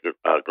outplayed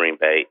Green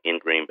Bay in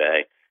Green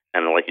Bay.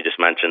 And like you just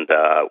mentioned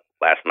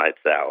last night,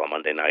 Sal, on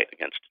Monday night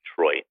against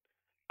Detroit,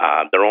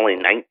 they're only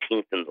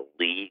 19th in the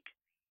league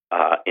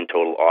in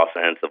total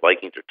offense. The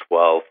Vikings are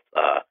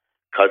 12th.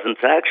 Cousins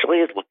actually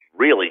has looked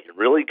really,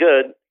 really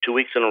good 2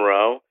 weeks in a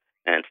row.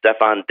 And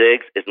Stephon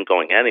Diggs isn't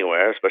going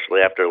anywhere, especially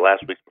after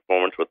last week's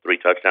performance with 3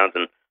 touchdowns.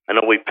 And I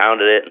know we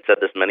pounded it and said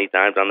this many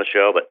times on the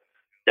show, but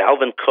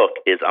Dalvin Cook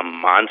is a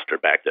monster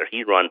back there.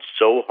 He runs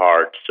so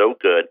hard, so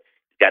good.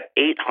 He's got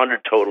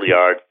 800 total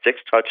yards, 6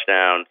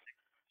 touchdowns.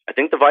 I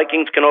think the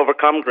Vikings can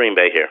overcome Green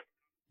Bay here.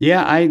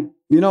 Yeah,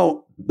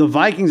 the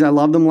Vikings, I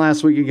loved them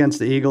last week against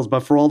the Eagles,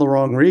 but for all the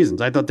wrong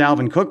reasons. I thought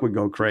Dalvin Cook would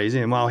go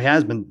crazy, and while he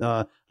has been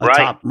a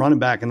top running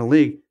back in the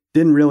league,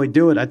 didn't really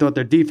do it. I thought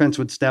their defense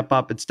would step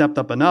up. It stepped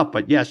up enough,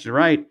 but yes, you're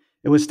right.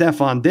 It was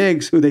Stephon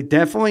Diggs, who they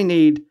definitely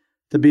need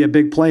to be a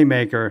big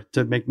playmaker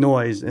to make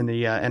noise in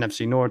the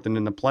NFC North and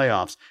in the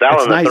playoffs.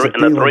 In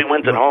the 3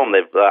 wins at home,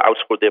 they've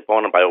outscored the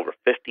opponent by over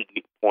 50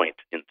 points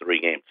in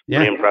 3 games.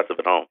 Pretty impressive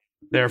at home.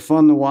 They're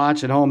fun to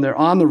watch at home. They're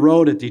on the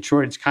road at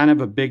Detroit. It's kind of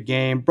a big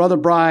game. Brother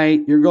Bry,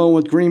 you're going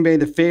with Green Bay,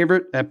 the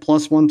favorite, at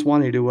plus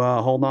 120 to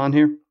hold on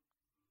here?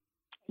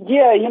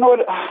 Yeah, you know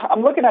what?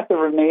 I'm looking at the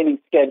remaining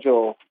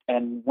schedule,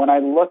 and when I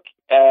look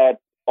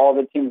at all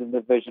the teams in the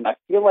division, I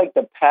feel like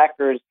the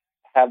Packers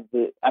have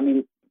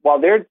while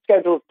their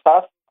schedule is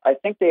tough, I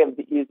think they have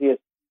the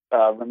easiest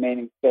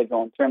remaining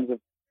schedule in terms of,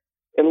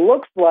 it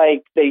looks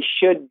like they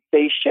should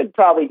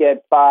probably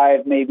get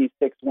 5, maybe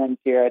 6 wins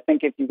here. I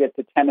think if you get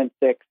to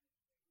 10-6,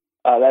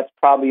 that's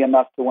probably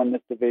enough to win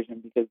this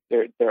division because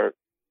their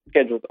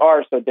schedules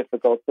are so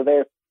difficult. So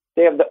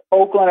they have the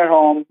Oakland at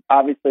home.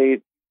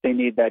 Obviously, they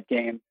need that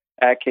game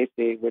at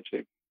KC, which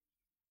is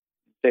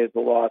a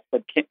loss.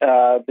 But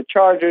the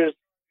Chargers,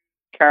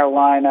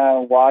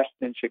 Carolina,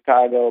 Washington,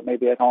 Chicago,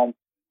 maybe at home.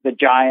 The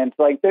Giants,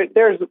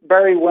 there's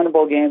very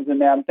winnable games in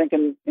there. I'm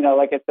thinking,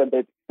 like I said,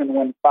 they can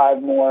win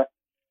 5 more.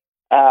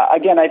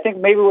 Again, I think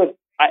maybe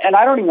and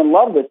I don't even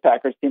love this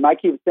Packers team. I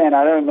keep saying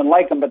I don't even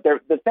like them, but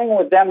the thing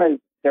with them is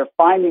they're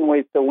finding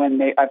ways to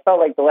win. I felt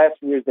like the last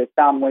few years they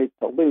found ways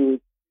to lose.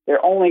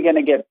 They're only going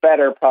to get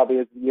better probably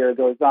as the year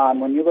goes on.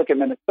 When you look at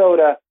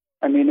Minnesota,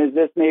 is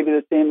this maybe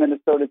the same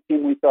Minnesota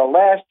team we saw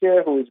last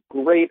year, who was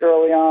great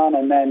early on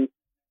and then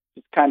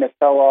just kind of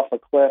fell off a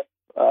cliff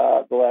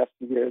the last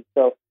few years?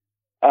 So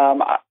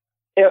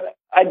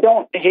I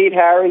don't hate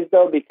Harry's,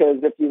 though, because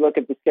if you look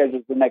at the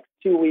schedules the next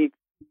 2 weeks,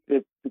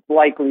 it's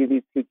likely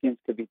these 2 teams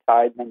could be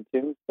tied then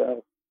too.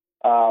 So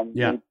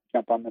maybe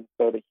jump on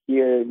Minnesota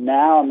here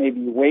now. Maybe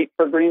you wait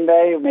for Green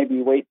Bay, or maybe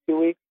you wait 2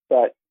 weeks,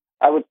 but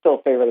I would still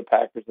favor the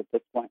Packers at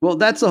this point. Well,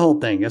 that's the whole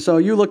thing. So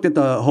you looked at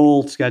the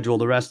whole schedule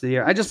the rest of the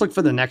year. I just looked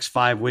for the next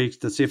 5 weeks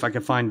to see if I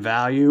could find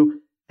value.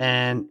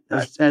 And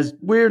as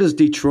weird as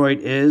Detroit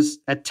is,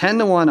 at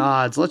 10-1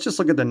 odds, let's just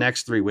look at the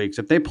next 3 weeks.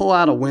 If they pull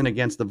out a win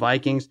against the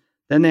Vikings,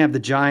 then they have the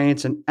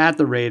Giants and at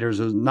the Raiders,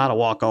 who's not a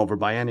walkover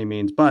by any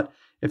means. But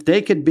if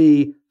they could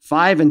be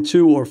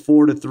 5-2 or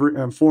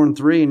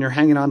 4-3, and you're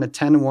hanging on to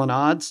 10-1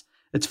 odds,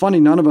 it's funny.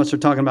 None of us are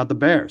talking about the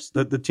Bears,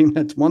 the team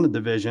that's won the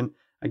division.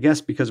 I guess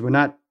because we're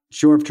not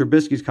sure if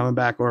Trubisky's coming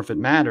back or if it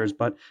matters.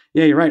 But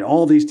yeah, you're right.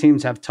 All these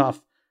teams have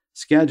tough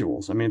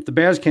schedules. If the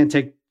Bears can't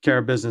take care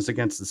of business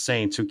against the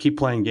Saints, who keep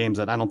playing games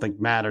that I don't think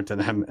matter to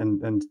them,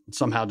 and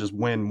somehow just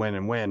win,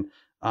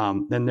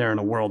 then they're in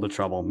a world of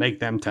trouble. Make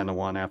them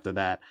 10-1 after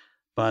that.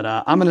 But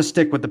I'm going to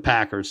stick with the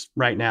Packers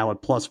right now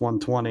at plus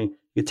 120.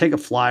 You take a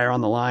flyer on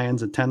the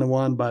Lions at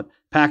 10-1, but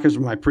Packers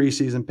were my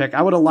preseason pick.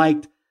 I would have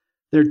liked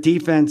their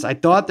defense. I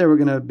thought they were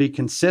going to be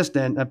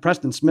consistent.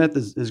 Preston Smith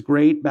is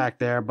great back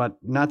there, but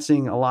not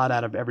seeing a lot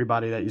out of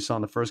everybody that you saw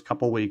in the first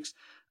couple weeks.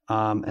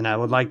 And I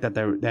would like that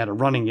they had a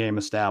running game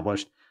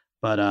established,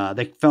 but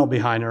they fell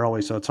behind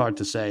early, so it's hard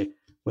to say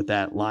with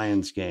that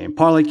Lions game.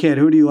 Parlay Kid,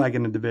 who do you like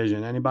in the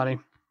division? Anybody?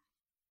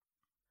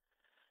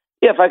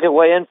 Yeah, if I could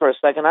weigh in for a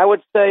second, I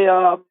would say,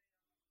 I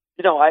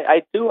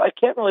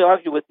can't really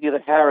argue with either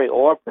Harry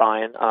or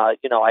Brian.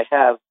 I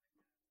have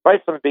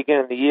right from the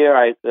beginning of the year,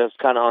 I was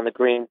kind of on the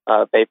Green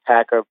Bay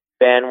Packer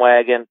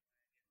bandwagon.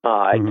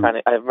 I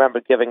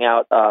remember giving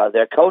out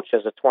their coach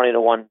as a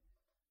 20-1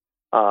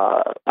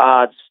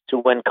 odds to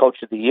win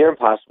Coach of the Year,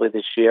 possibly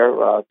this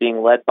year,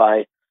 being led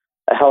by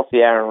a healthy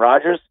Aaron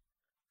Rodgers.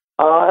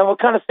 And we're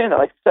kind of seeing that.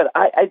 Like I said,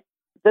 I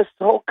this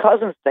whole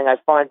Cousins thing I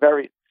find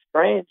very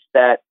strange.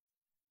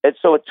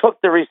 So it took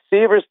the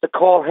receivers to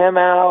call him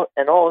out,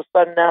 and all of a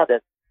sudden now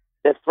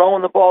they're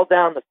throwing the ball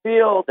down the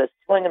field, they're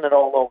slinging it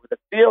all over the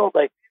field.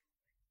 Like,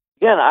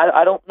 again,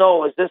 I don't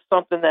know. Is this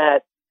something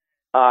that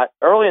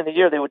early in the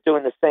year they were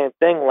doing the same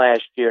thing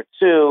last year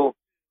too?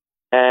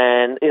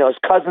 And, is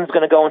Cousins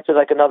going to go into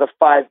like another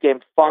 5-game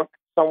funk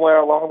somewhere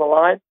along the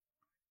line?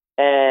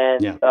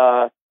 And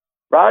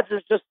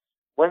Rodgers just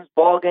wins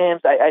ball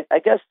games. I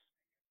guess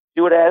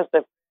you would ask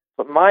that.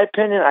 But my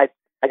opinion, I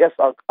guess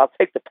I'll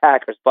take the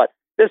Packers, but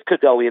this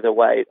could go either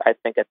way. I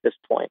think at this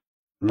point,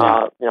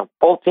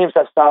 both teams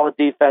have solid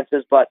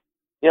defenses, but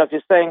if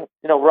you're saying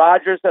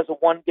Rodgers has a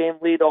 1-game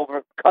lead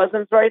over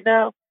Cousins right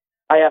now,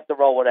 I have to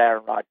roll with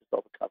Aaron Rodgers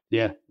over Cousins.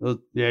 Yeah,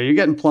 you're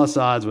getting plus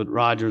odds with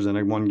Rodgers in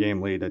a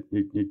 1-game lead.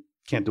 You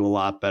can't do a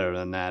lot better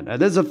than that.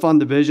 This is a fun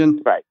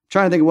division. Right. I'm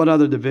trying to think of what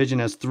other division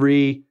has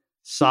 3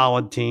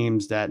 solid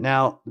teams that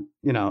now,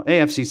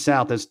 AFC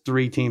South has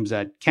 3 teams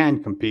that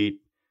can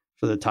compete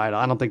for the title.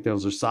 I don't think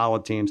those are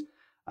solid teams.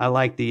 I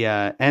like the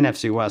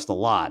NFC West a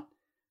lot.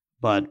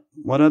 But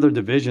what other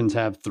divisions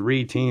have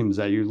 3 teams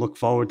that you look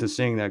forward to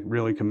seeing that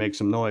really can make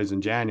some noise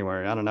in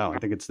January? I don't know. I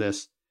think it's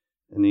this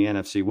in the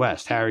NFC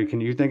West. Harry, can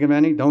you think of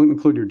any? Don't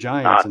include your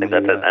Giants. I think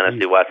that the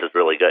NFC West is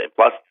really good.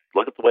 Plus,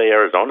 look at the way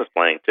Arizona's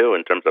playing, too,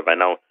 in terms of, I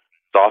know,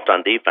 soft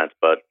on defense,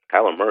 but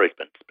Kyler Murray's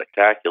been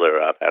spectacular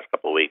past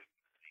couple of weeks,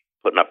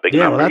 putting up big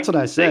numbers. Yeah, well, that's what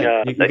I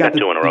said. They got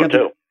 2 in a row,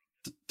 too.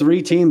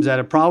 3 teams that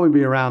would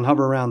probably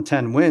hover around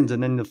 10 wins,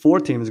 and then the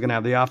 4th team is going to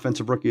have the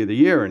Offensive Rookie of the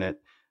Year in it,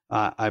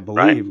 I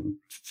believe. Right.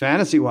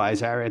 Fantasy-wise,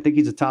 Harry, I think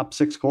he's a top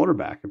 6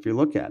 quarterback if you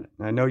look at it.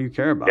 I know you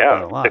care about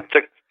that a lot.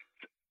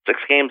 6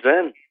 games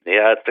in.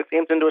 Yeah, 6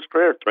 games into his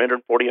career,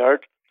 340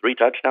 yards, 3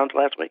 touchdowns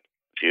last week.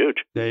 It's huge.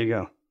 There you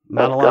go.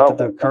 Not a lot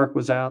that Kirk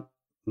was out.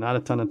 Not a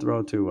ton to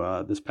throw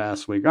to this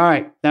past week. All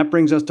right, that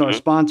brings us to our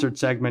sponsored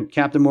segment,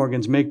 Captain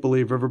Morgan's Make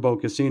Believe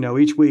Riverboat Casino.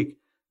 Each week,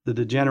 the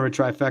Degenerate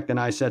Trifecta and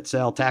I set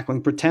sail,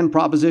 tackling pretend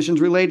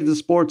propositions related to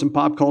sports and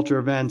pop culture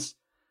events.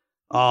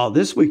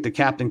 This week, the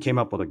captain came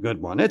up with a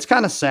good one. It's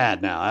kind of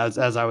sad now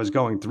as I was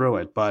going through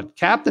it, but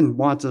Captain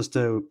wants us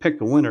to pick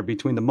a winner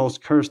between the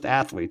most cursed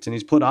athletes, and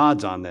he's put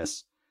odds on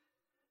this.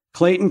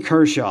 Clayton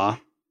Kershaw.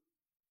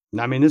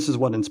 I mean, this is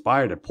what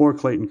inspired it. Poor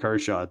Clayton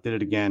Kershaw did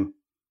it again.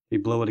 He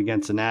blew it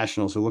against the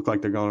Nationals, who look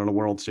like they're going to the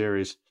World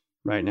Series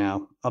right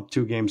now. Up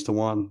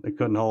 2-1. They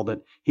couldn't hold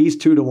it. He's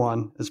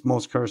 2-1 as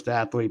most cursed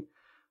athlete.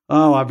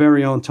 Oh, our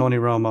very own Tony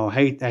Romo.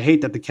 I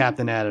hate that the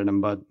captain added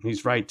him, but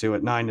he's right to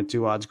it.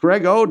 9-2 odds.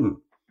 Greg Oden.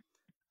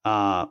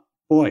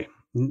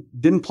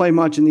 Didn't play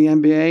much in the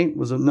NBA.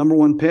 Was a number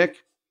 1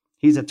 pick.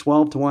 He's at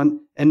 12-1.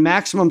 And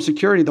Maximum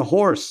Security, the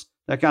horse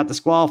that got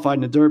disqualified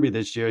in the Derby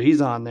this year,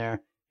 he's on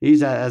there.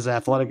 He's as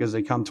athletic as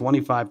they come,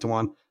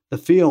 25-1. The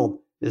field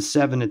is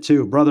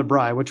 7-2. Brother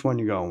Bry, which one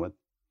you going with?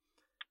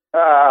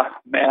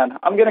 Man,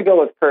 I'm going to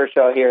go with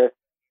Kershaw here.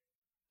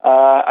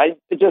 I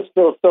just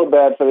feel so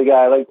bad for the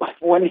guy. Like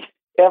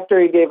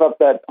after he gave up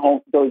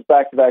those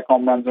back-to-back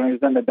home runs when he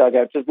was in the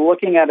dugout, just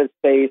looking at his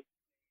face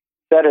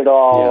said it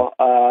all.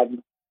 Yeah.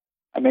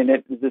 I mean,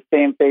 it was the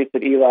same face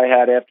that Eli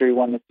had after he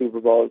won the Super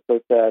Bowl. It's so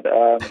sad.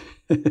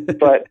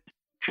 But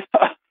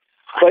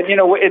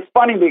it's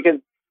funny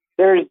because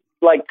there's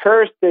like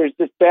cursed. There's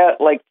just bad.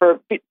 Like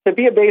to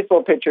be a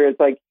baseball pitcher, it's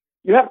like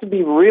you have to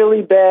be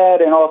really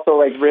bad and also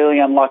like really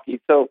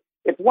unlucky. So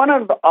if one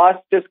of us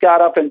just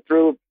got up and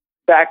threw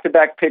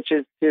back-to-back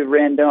pitches to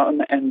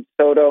Rendon and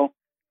Soto,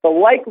 the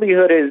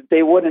likelihood is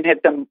they wouldn't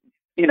hit them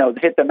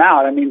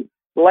out. I mean,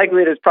 the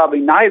likelihood is probably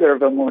neither of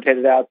them would hit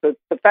it out. So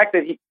the fact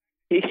that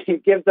he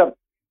gives up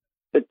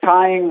the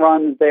tying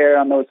runs there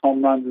on those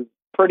home runs is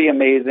pretty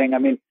amazing. I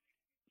mean,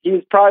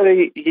 he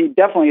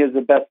definitely is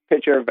the best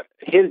pitcher of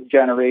his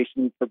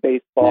generation for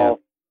baseball.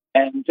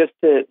 Yeah. And just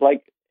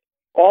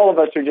all of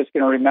us are just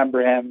going to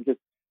remember him just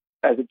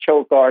as a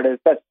choke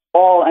artist. That's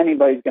all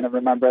anybody's going to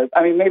remember.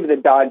 I mean, maybe the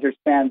Dodgers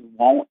fans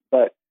won't,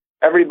 but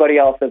everybody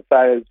else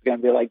outside is going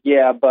to be like,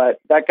 yeah, but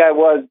that guy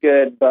was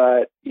good,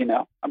 but,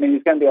 I mean,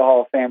 he's going to be a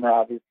Hall of Famer,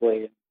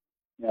 obviously.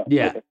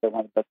 Yeah.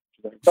 One of the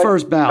best.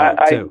 First ballot,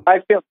 too. I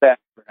feel bad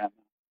for him.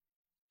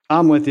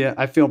 I'm with you.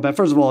 I feel bad.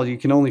 First of all, you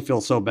can only feel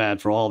so bad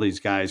for all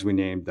these guys we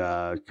named,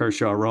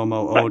 Kershaw,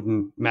 Romo,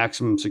 Oden,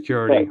 Maximum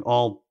Security,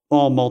 all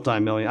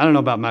multi-million. I don't know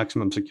about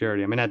Maximum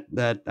Security. I mean,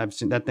 that I've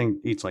seen that thing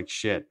eats like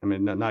shit. I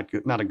mean,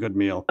 not a good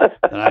meal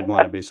that I'd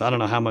want to be. So I don't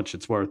know how much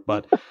it's worth,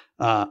 but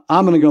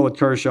I'm going to go with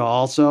Kershaw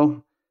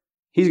also.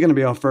 He's going to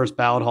be our first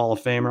ballot Hall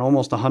of Famer,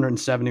 almost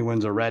 170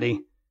 wins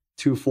already,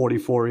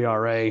 2.44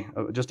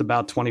 ERA, just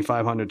about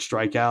 2,500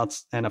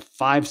 strikeouts, and a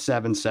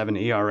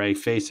 5.77 ERA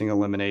facing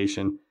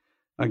elimination.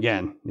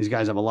 Again, these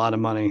guys have a lot of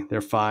money. They're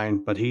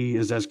fine, but he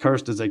is as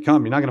cursed as they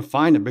come. You're not going to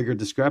find a bigger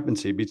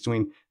discrepancy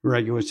between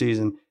regular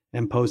season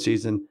and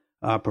postseason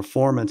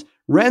performance.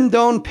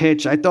 Rendon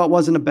pitch, I thought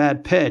wasn't a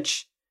bad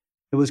pitch.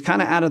 It was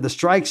kind of out of the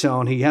strike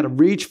zone. He had to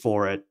reach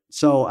for it.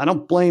 So I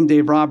don't blame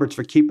Dave Roberts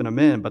for keeping him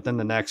in, but then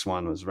the next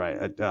one was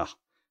right.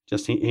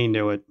 He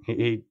knew it.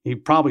 He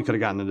probably could have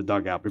gotten in the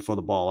dugout before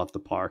the ball left the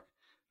park.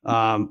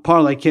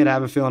 Parlay Kid, I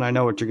have a feeling I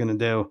know what you're going to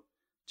do.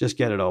 Just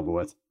get it over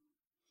with.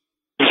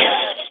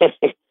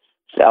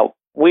 So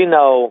we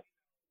know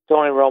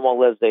Tony Romo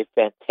lives a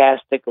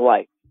fantastic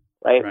life,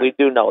 right? We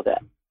do know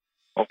that.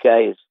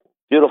 Okay, his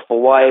beautiful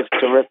wife,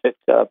 terrific,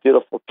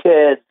 beautiful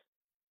kids,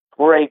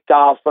 great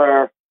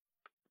golfer,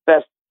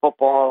 best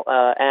football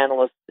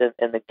analyst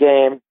in the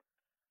game.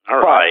 All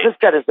right. This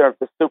guy deserved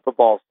the Super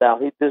Bowl, Sal.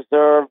 He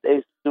deserved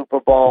a Super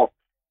Bowl.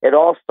 It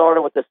all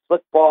started with the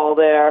slick ball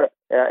there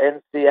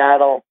in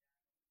Seattle,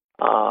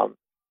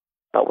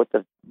 with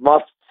the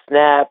muffed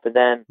snap, and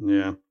then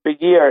for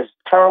years,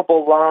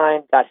 terrible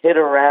line, got hit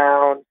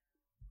around,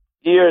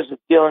 years of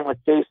dealing with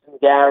Jason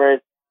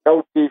Garrett,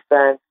 no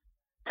defense,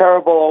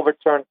 terrible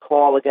overturned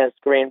call against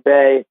Green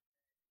Bay.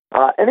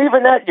 And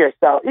even that year,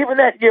 Sal,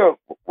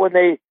 when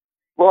they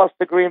lost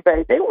to Green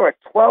Bay, they were a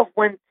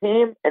 12-win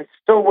team and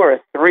still were a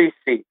 3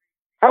 seed.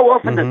 How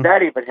often does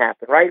that even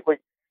happen, right? When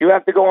you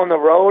have to go on the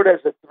road as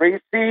a 3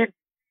 seed,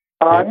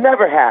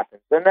 never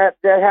happens. And that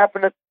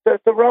happened to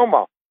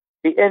Romo.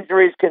 The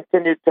injuries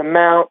continued to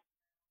mount.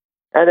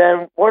 And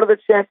then what are the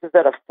chances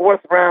that a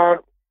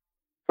 4th-round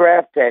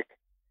draft pick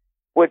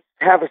would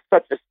have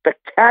such a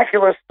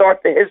spectacular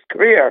start to his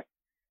career,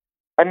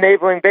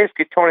 enabling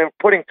basically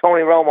putting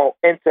Tony Romo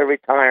into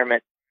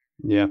retirement?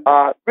 Yeah.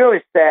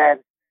 Really sad.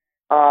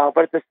 But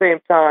at the same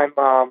time,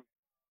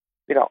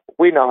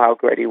 we know how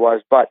great he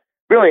was, but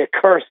really a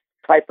cursed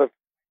type of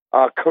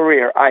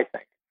career, I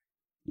think.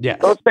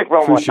 Yes. So let's pick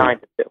Romo at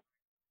 9-2.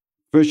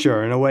 For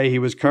sure. In a way, he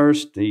was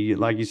cursed. He,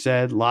 like you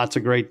said, lots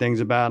of great things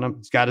about him.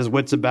 He's got his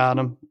wits about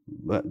him.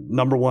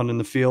 Number 1 in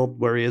the field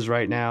where he is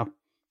right now.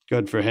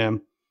 Good for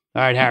him.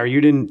 All right, Harry,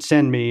 you didn't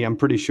send me, I'm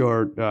pretty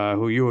sure,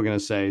 who you were going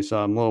to say,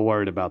 so I'm a little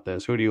worried about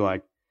this. Who do you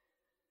like?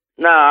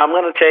 No, I'm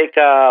going to take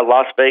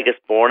Las Vegas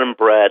born and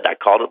bred. I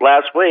called it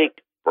last week.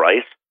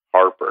 Bryce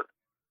Harper.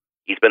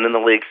 He's been in the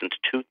league since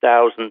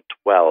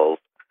 2012.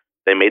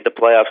 They made the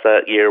playoffs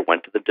that year,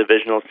 went to the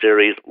divisional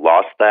series,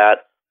 lost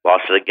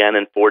it again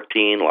in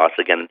 14, lost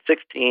again in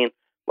 16,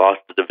 lost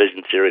the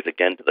division series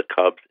again to the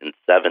Cubs in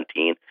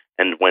 17.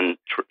 And when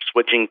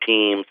switching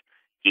teams,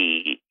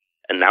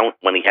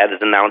 when he had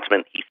his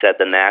announcement, he said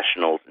the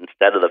Nationals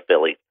instead of the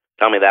Phillies.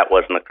 Tell me that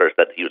wasn't a curse,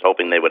 that he was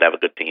hoping they would have a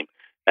good team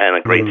and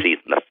a great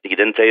season. He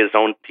didn't say his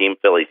own team,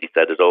 Phillies. He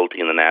said his old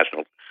team, the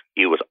Nationals.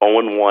 He was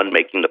 0-1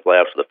 making the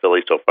playoffs for the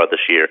Phillies so far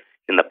this year.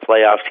 In the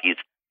playoffs, he's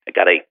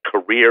got a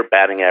career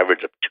batting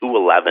average of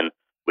 .211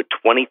 with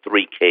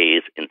 23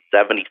 Ks in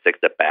 76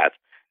 at-bats.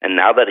 And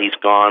now that he's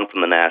gone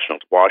from the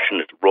Nationals,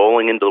 Washington is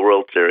rolling into the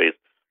World Series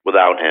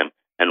without him.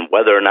 And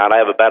whether or not I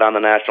have a bet on the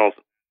Nationals,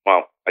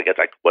 well, I guess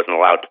I wasn't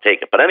allowed to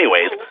take it. But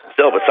anyways,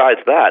 still, besides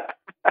that,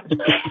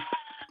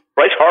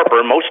 Bryce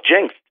Harper, most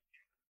jinxed,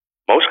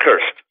 most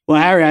cursed. Well,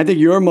 Harry, I think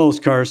you're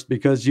most cursed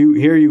because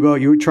you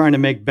were trying to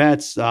make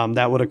bets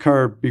that would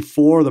occur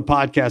before the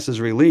podcast is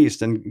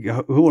released. And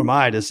who am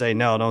I to say,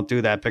 no, don't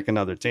do that, pick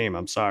another team?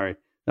 I'm sorry.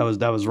 That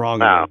was wrong.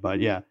 No. But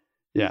yeah.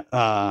 Do you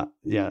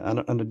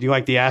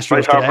like the Astros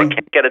Bryce Harper today?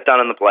 can't get it done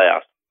in the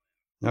playoffs.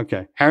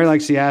 Okay. Harry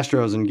likes the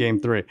Astros in Game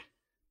 3.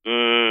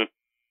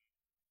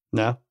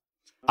 No?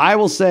 I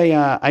will say,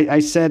 I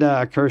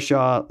said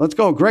Kershaw. Let's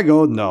go Greg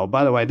Oden, though.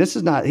 By the way,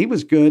 he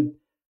was good.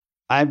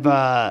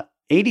 I've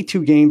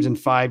 82 games in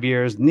 5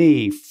 years,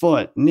 knee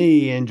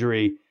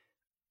injury.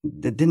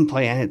 That didn't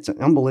play, and it's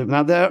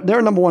unbelievable. Now,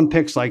 they're number 1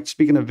 picks, like,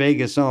 speaking of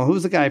Vegas. So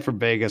who's the guy for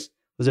Vegas?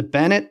 Was it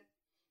Bennett?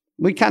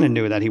 We kind of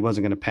knew that he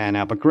wasn't going to pan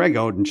out, but Greg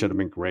Oden should have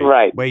been great.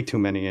 Right. Way too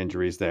many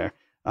injuries there.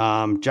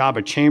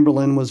 Jabba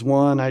Chamberlain was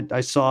one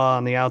I saw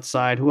on the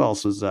outside. Who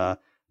else was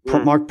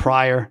Mark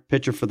Pryor,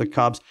 pitcher for the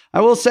Cubs?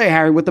 I will say,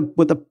 Harry, with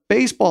the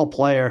baseball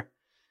player,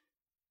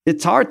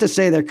 it's hard to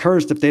say they're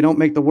cursed if they don't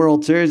make the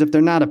World Series, if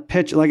they're not a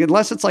pitcher. Like,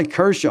 unless it's like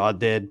Kershaw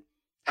did.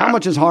 How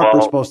much is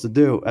Harper supposed to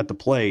do at the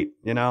plate,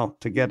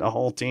 to get a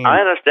whole team? I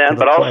understand,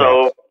 but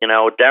also,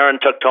 Darren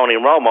took Tony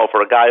Romo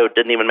for a guy who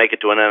didn't even make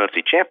it to an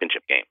NFC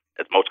Championship game.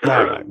 As most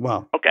conservative. Right.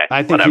 Well, okay,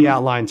 I think he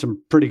outlined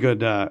some pretty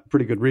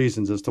good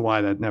reasons as to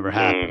why that never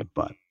happened.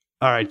 But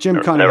all right,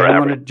 Jim Cunningham, I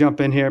want to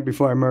jump in here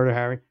before I murder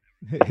Harry.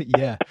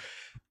 Yeah,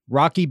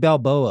 Rocky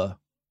Balboa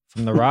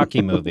from the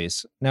Rocky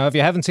movies. Now, if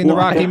you haven't seen the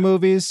Rocky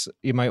movies,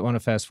 you might want to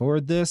fast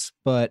forward this.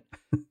 But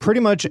pretty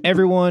much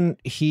everyone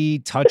he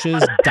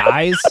touches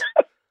dies.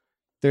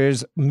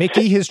 There's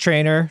Mickey, his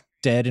trainer,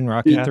 dead in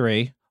Rocky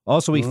 3.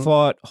 Also, he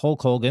fought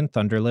Hulk Hogan,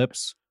 Thunder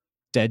Lips,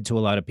 dead to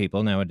a lot of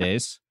people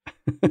nowadays.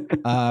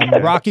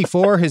 Rocky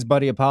 4, his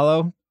buddy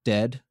Apollo,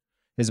 dead.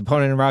 His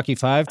opponent in Rocky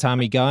 5,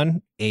 Tommy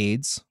Gunn,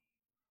 AIDS.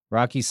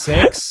 Rocky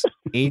 6,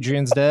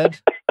 Adrian's dead.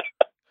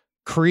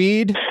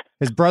 Creed,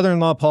 his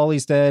brother-in-law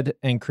Paulie's dead.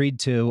 And Creed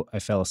 2, I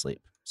fell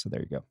asleep. So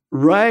there you go.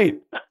 Right.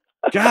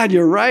 God,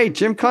 you're right.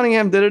 Jim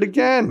Cunningham did it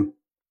again.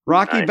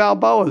 Rocky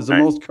Balboa is the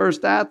most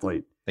cursed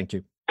athlete. Thank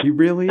you. He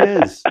really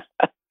is.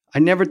 I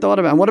never thought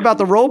about it. And what about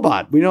the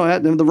robot? We know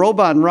the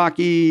robot in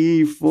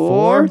Rocky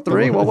 4,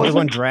 3. What was it?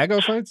 When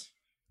Drago fights?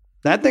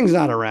 That thing's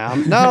not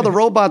around. No, the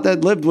robot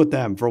that lived with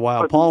them for a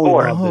while. Paul.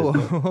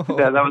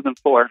 Yeah, that was in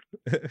 4.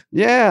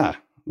 Yeah.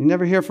 You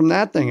never hear from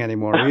that thing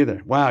anymore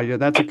either. Wow, yeah,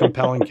 that's a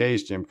compelling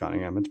case, Jim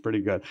Cunningham. It's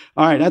pretty good.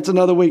 All right, that's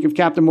another week of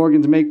Captain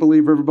Morgan's Make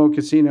Believe Riverboat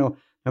Casino.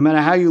 No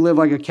matter how you live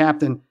like a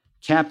captain,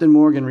 Captain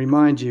Morgan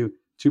reminds you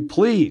to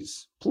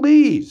please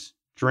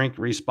drink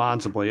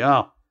responsibly.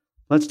 Oh,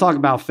 let's talk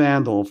about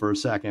FanDuel for a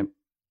second.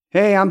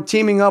 Hey, I'm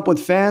teaming up with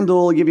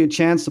FanDuel to give you a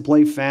chance to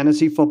play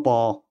fantasy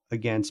football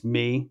against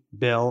me,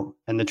 Bill,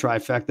 and the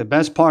trifecta.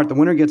 Best part, the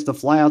winner gets to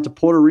fly out to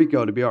Puerto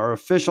Rico to be our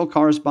official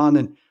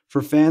correspondent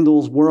for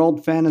FanDuel's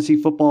World Fantasy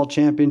Football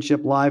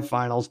Championship Live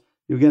Finals.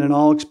 You'll get an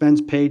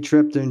all-expense-paid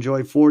trip to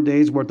enjoy 4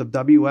 days worth of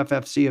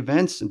WFFC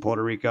events in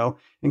Puerto Rico,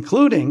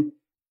 including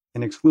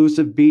an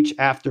exclusive beach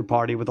after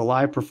party with a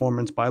live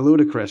performance by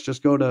Ludacris.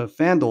 Just go to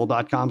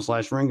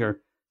FanDuel.com/ringer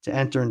to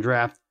enter and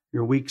draft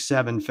your Week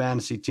 7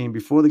 fantasy team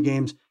before the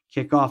games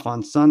kick off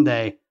on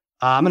Sunday.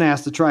 I'm going to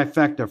ask the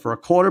trifecta for a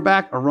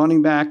quarterback, a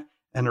running back,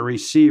 and a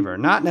receiver.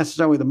 Not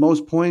necessarily the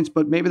most points,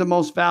 but maybe the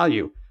most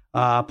value.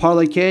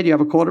 Parlay Kid, you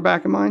have a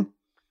quarterback in mind?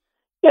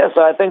 Yes,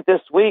 I think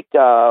this week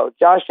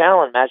Josh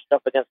Allen matched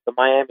up against the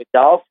Miami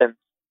Dolphins.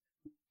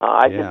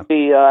 I can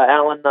see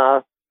Allen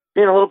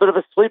being a little bit of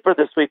a sleeper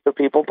this week for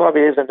people.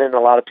 Probably isn't in a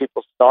lot of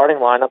people's starting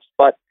lineups,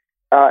 but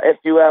if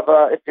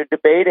you're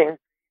debating,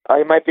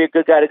 he might be a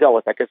good guy to go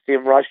with. I could see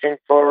him rushing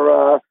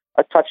for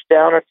a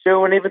touchdown or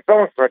two, and even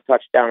throwing for a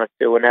touchdown or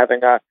two, and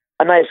having a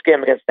nice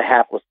game against the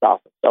hapless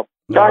Dolphins. So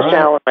Josh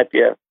Allen might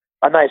be a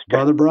nice pick.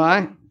 Brother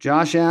Bry,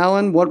 Josh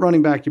Allen. What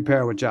running back you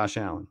pair with Josh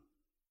Allen?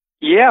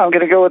 Yeah, I'm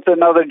going to go with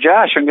another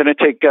Josh. I'm going to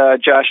take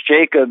Josh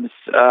Jacobs.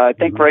 I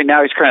think right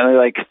now he's currently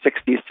like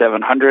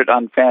 6,700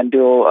 on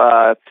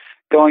FanDuel.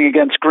 Going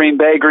against Green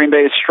Bay. Green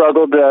Bay has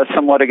struggled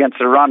somewhat against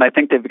the run. I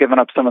think they've given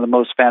up some of the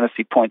most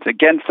fantasy points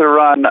against the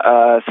run.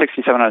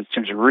 6,700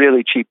 seems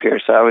really cheap here,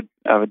 so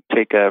I would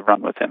take a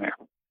run with him here.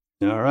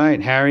 All right,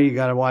 Harry, you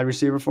got a wide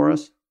receiver for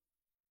us?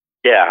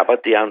 Yeah, how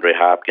about DeAndre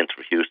Hopkins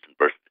for Houston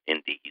versus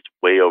Indy? He's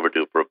way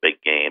overdue for a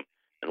big game,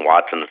 and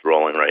Watson is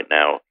rolling right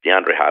now.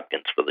 DeAndre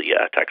Hopkins for the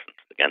Texans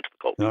against the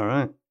Colts. All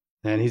right.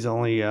 And he's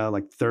only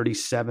like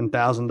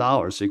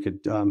 $37,000, so you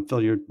could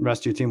fill your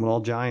rest of your team with all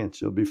Giants.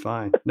 You'll be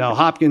fine. No,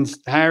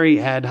 Harry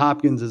had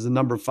Hopkins as the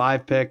number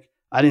 5 pick.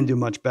 I didn't do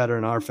much better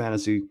in our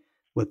fantasy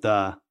with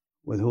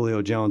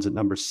Julio Jones at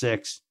number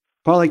 6.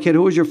 Parlay Kid,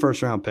 who was your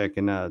first round pick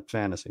in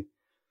fantasy?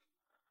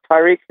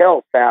 Tyreek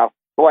Hill, Sal,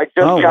 who I just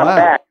got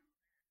back.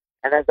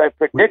 And as I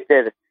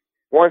predicted,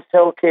 once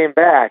Hill came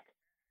back,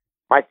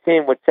 my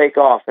team would take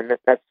off, and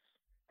that's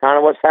kind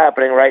of what's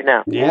happening right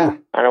now. Yeah,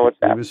 I know what's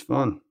happening. It was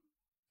fun.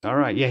 All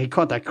right. Yeah, he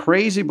caught that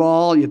crazy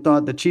ball. You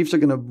thought the Chiefs are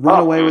going to run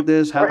away with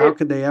this. How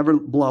could they ever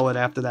blow it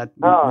after that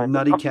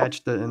nutty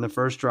catch in the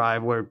first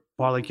drive where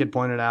Parlay Kid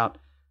pointed out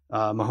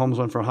Mahomes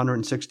went for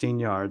 116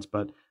 yards,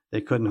 but they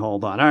couldn't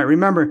hold on. All right,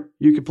 remember,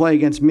 you could play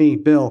against me,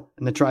 Bill,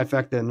 in the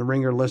Trifecta in the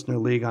Ringer Listener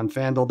League on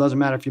FanDuel. Doesn't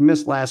matter if you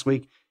missed last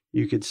week,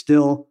 you could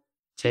still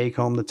take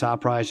home the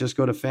top prize. Just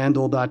go to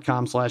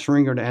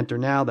FanDuel.com/ringer to enter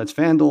now. That's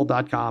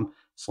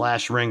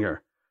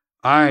FanDuel.com/ringer.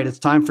 All right, it's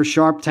time for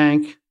Sharp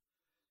Tank.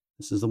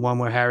 This is the one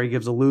where Harry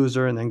gives a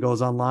loser and then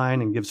goes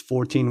online and gives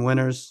 14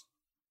 winners.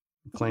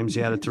 Claims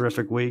he had a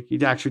terrific week.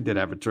 He actually did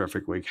have a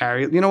terrific week.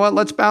 Harry, you know what?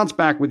 Let's bounce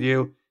back with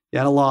you. You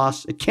had a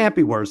loss. It can't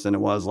be worse than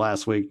it was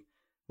last week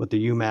with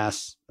the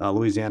UMass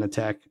Louisiana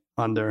Tech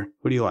under.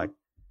 Who do you like?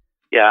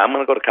 Yeah, I'm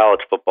going to go to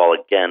college football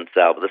again,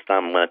 Sal, but this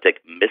time I'm going to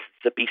take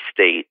Mississippi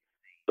State,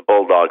 the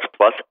Bulldogs,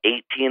 plus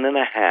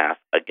 18.5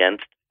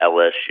 against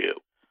LSU.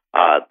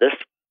 This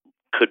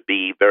could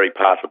be very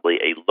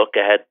possibly a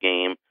look-ahead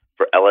game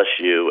for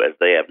LSU as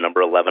they have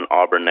number 11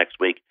 Auburn next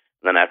week.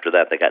 And then after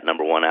that, they got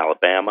number 1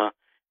 Alabama.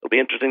 It'll be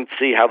interesting to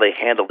see how they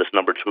handle this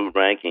number 2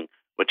 ranking,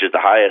 which is the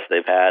highest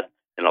they've had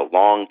in a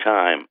long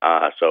time.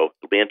 So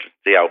it'll be interesting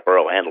to see how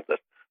Burrow handles this.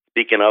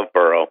 Speaking of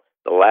Burrow,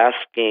 the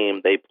last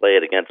game they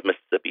played against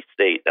Mississippi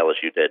State,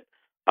 LSU did,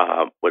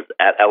 was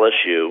at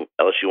LSU.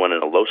 LSU won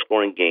in a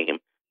low-scoring game.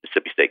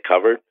 Mississippi State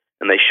covered,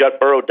 and they shut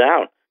Burrow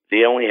down.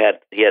 He had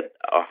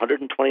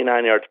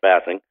 129 yards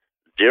passing,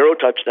 0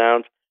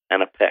 touchdowns,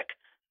 and a pick.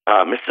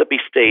 Mississippi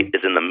State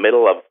is in the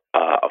middle of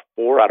a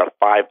 4 out of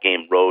 5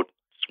 game road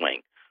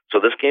swing. So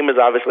this game is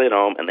obviously at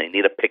home, and they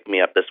need a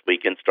pick-me-up this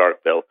week in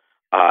Starkville.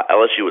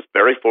 LSU was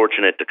very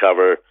fortunate to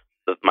cover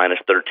the minus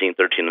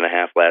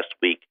 13.5 last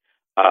week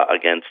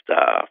against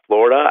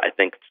Florida. I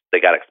think they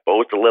got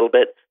exposed a little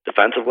bit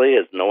defensively,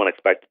 as no one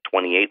expected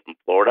 28 from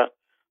Florida.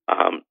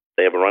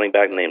 They have a running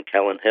back named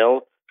Kellen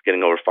Hill. He's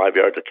getting over 5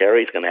 yards a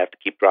carry. He's going to have to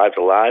keep drives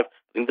alive. I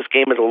think this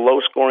game is a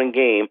low-scoring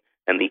game,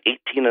 and the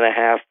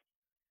 18.5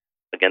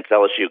 against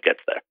LSU gets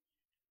there.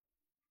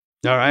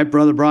 All right,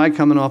 Brother Bry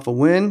coming off a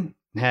win.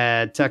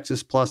 Had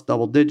Texas plus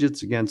double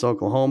digits against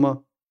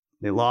Oklahoma.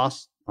 They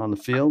lost on the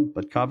field,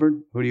 but covered.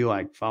 Who do you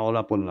like? Followed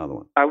up with another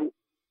one. I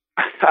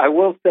I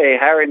will say,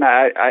 Harry and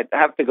I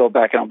have to go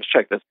back and almost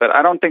check this, but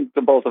I don't think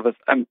the both of us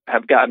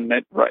have gotten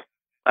it right.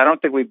 I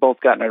don't think we've both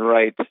gotten it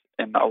right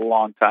in a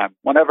long time.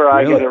 Whenever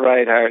I get it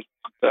right,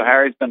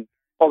 Harry's been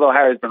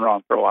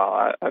wrong for a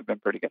while. I've been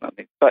pretty good on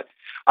these. But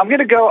I'm going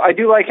to go. I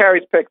do like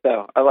Harry's pick,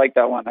 though. I like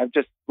that one. I've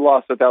just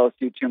lost with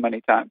LSU too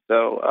many times,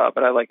 so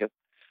but I like it.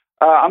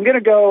 I'm going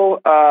to go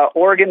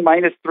Oregon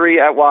 -3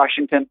 at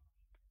Washington.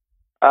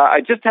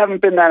 I just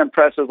haven't been that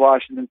impressed with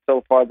Washington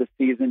so far this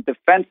season.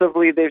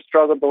 Defensively, they've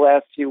struggled the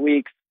last few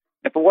weeks.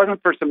 If it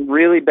wasn't for some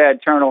really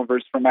bad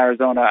turnovers from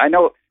Arizona, I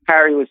know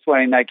Harry was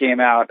sweating that game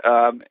out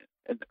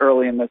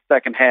early in the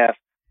second half,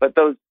 but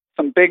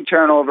some big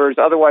turnovers.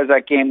 Otherwise,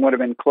 that game would have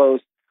been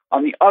close.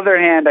 On the other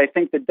hand, I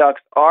think the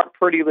Ducks are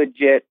pretty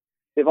legit.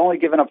 They've only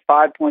given up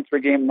 5 points per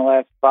game in the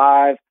last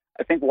 5.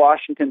 I think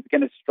Washington's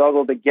going to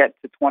struggle to get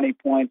to 20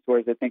 points,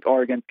 whereas I think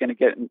Oregon's going to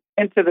get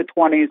into the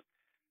 20s.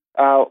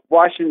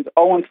 Washington's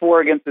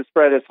 0-4 against the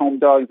spread as home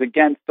dogs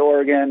against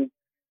Oregon.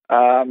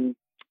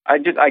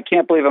 I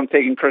can't believe I'm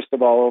taking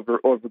Cristobal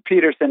over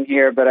Peterson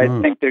here, but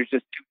I think there's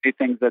just too many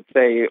things that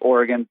say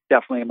Oregon's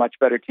definitely a much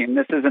better team.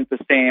 This isn't the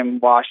same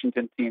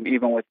Washington team,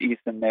 even with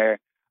Easton there,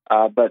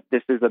 but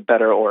this is a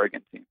better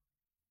Oregon team.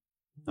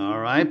 All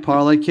right,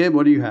 Parlay Kid,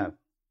 what do you have?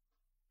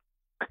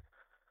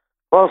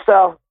 Well,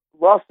 Sal,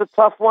 lost a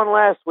tough one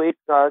last week.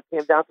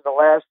 Came down to the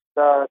last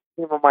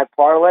team of my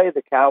parlay,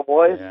 the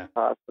Cowboys. Yeah.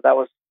 So that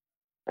was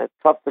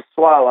tough to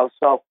swallow.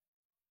 So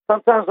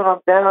sometimes when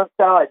I'm down,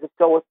 Sal, I just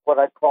go with what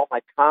I call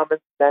my common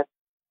sense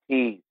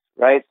tease,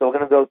 right? So we're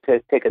going to go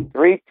take a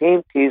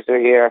 3-team teaser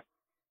here.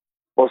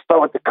 We'll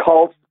start with the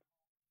Colts,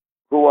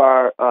 who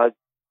are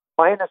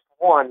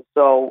 -1.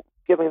 So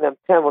giving them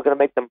 10, we're going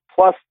to make them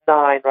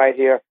 +9 right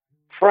here.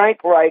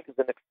 Frank Reich is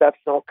an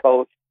exceptional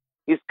coach.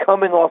 He's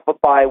coming off a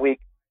bye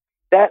week.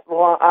 That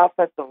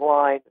offensive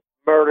line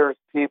murders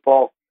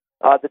people.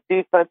 The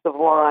defensive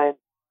line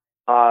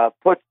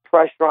puts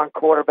pressure on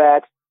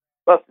quarterbacks.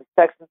 Look, the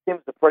Texans team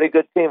is a pretty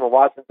good team, and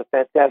Watson's a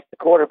fantastic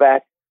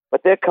quarterback,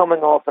 but they're coming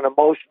off an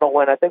emotional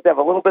win. I think they have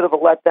a little bit of a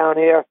letdown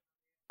here.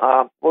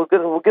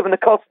 We're giving the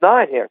Colts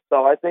 9 here,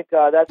 so I think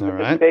that's a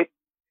good take.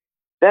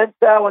 Then,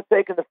 Sal, we're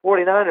taking the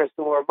 49ers,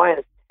 who are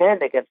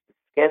 -10 against the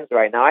Skins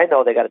right now. I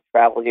know they got to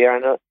travel here.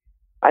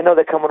 I know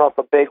they're coming off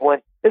a big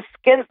win. The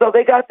Skins, though,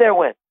 they got their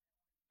win.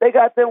 They're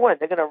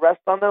going to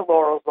rest on their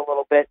laurels a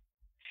little bit.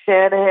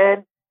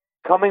 Shanahan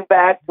coming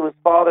back to his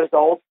father's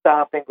old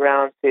stomping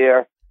grounds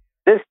here.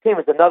 This team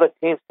is another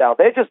team, Sal.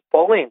 They're just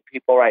bullying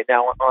people right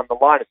now on the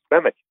line of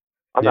scrimmage.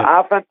 On the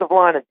offensive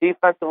line and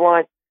defensive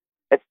line,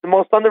 it's the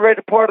most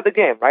underrated part of the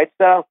game, right,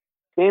 Sal?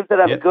 Teams that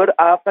have a good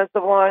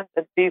offensive line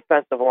and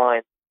defensive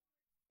line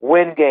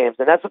win games,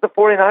 and that's what the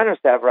 49ers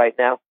have right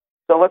now.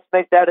 So let's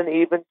make that an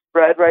even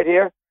spread right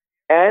here.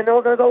 And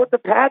we're going to go with the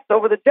Pats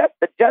over the Jets.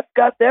 The Jets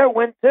got their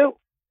win, too.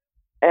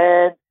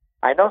 And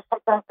I know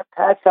sometimes the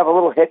Pats have a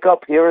little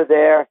hiccup here or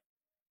there.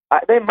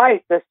 They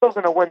might. They're still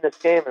going to win this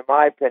game, in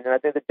my opinion. I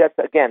think the Jets,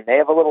 again, they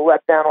have a little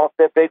letdown off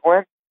their big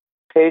win.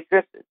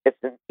 Patriots, it's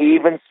an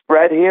even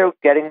spread here,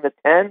 getting the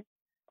 10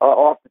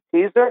 off the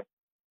teaser.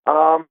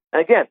 And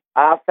again,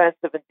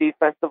 offensive and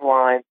defensive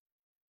line,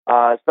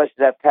 especially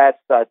that Pats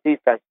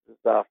defense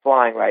is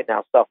flying right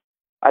now. So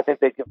I think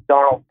they give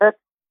Darnold fits.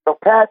 So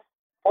Pats,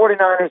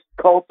 49ers,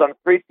 Colts on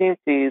 3-team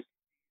tease.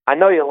 I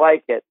know you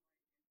like it,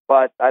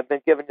 but I've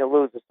been giving you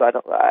losers, so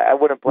I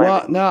wouldn't blame you.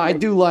 Well, no, I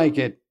do like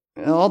it.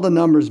 All the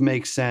numbers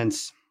make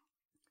sense.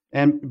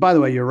 And by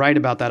the way, you're right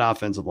about that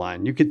offensive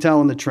line. You could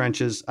tell in the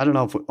trenches. I don't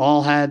know if we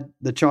all had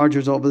the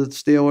Chargers over the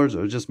Steelers, or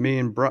it was just me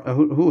and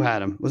who had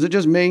them. Was it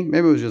just me?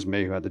 Maybe it was just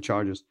me who had the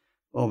Chargers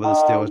over the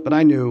Steelers. But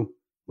I knew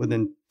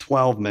within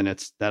 12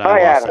 minutes that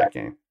I lost that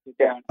game.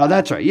 Yeah. Oh,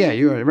 that's right. Yeah,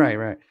 you were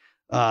right.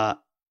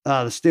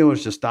 The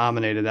Steelers just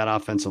dominated that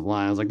offensive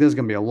line. I was like, this is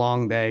going to be a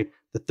long day.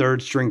 The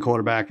third string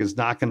quarterback is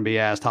not going to be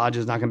asked.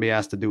 Hodges is not going to be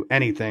asked to do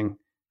anything.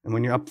 And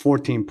when you're up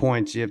 14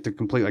 points, you have to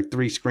complete like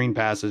 3 screen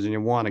passes, and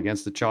you won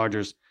against the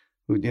Chargers,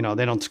 who, they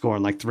don't score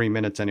in like 3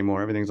 minutes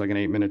anymore. Everything's like an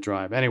 8-minute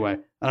drive. Anyway,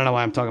 I don't know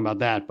why I'm talking about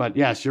that. But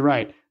yes, you're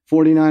right.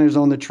 49ers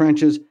on the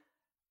trenches.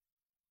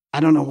 I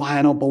don't know why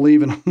I don't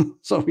believe in them.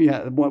 So,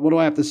 yeah, what do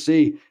I have to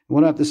see?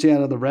 What do I have to see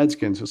out of the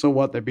Redskins? So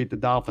what? They beat the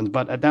Dolphins.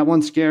 But that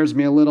one scares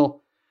me a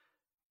little.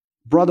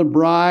 Brother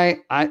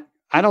Bry, I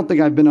don't think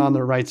I've been on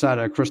the right side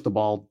of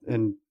Cristobal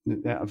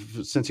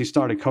since he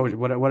started coaching,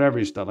 whatever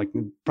he started, like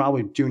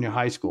probably junior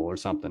high school or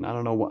something. I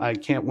don't know. I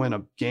can't win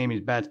a game he's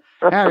bet.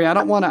 Harry, I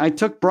don't want to. I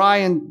took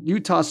Brian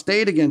Utah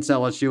State against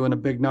LSU in a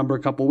big number a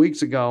couple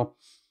weeks ago.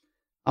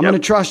 I'm going to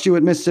trust you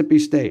at Mississippi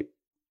State.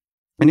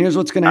 And here's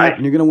what's going to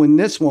happen. You're going to win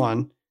this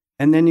one,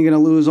 and then you're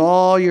going to lose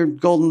all your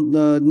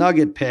golden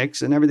nugget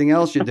picks and everything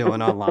else you're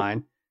doing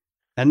online.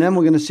 And then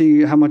we're going to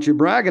see how much you're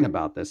bragging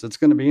about this. It's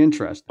going to be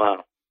interesting.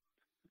 Wow.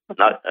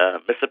 Not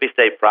Mississippi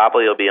State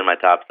probably will be in my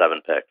top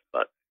 7 picks,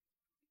 but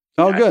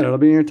good. It'll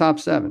be in your top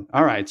 7.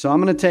 All right. So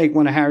I'm going to take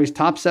one of Harry's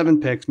top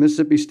 7 picks,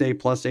 Mississippi State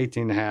plus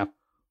 18.5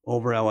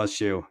 over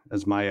LSU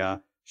as my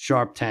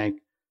sharp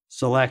tank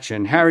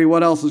selection. Harry,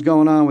 what else is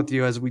going on with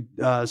you as we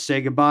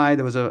say goodbye?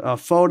 There was a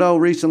photo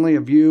recently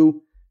of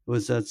you. It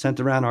was sent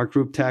around our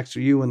group text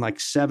for you and like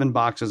 7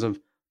 boxes of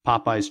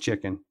Popeye's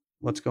chicken.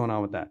 What's going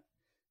on with that?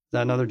 Is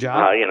that another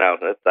job?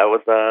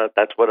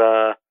 That's what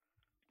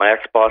my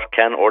ex-boss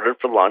Ken ordered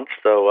for lunch.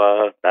 So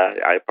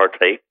I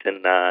partaked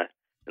in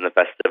the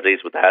festivities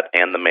with that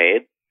and the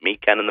maid. Me,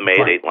 Ken, and the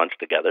maid ate lunch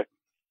together.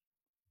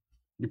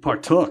 You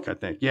partook, I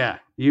think. Yeah,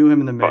 you, him,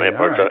 and the maid. Oh, yeah,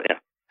 partook, right. yeah.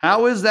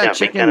 How is that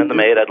chicken? Me, Ken, and the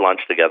maid had lunch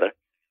together.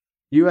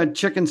 You had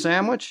chicken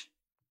sandwich?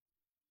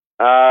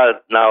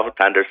 No,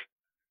 tenders.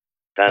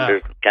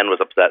 Tenders. Oh. Ken was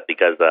upset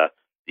because the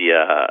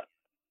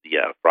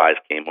fries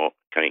came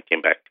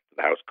back to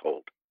the house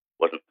cold.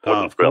 Wasn't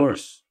of grilled,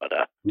 course. But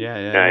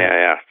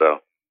yeah. So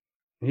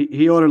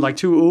he ordered like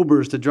 2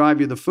 Ubers to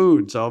drive you the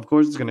food, so of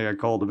course it's going to get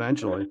cold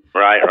eventually.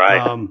 Right.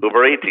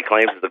 Uber Eats, he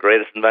claims, is the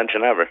greatest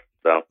invention ever.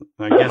 So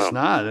I guess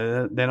not.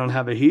 They don't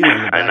have a heater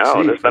in the back I know.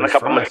 Seat. There's been a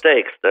couple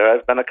mistakes. There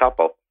has been a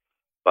couple.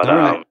 But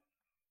right.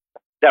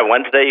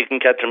 Wednesday you can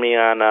catch me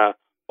on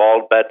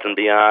Bald Bets and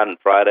Beyond, and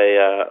Friday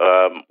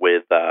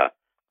with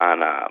on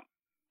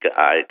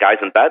Guys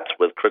and Bets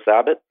with Chris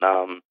Abbott,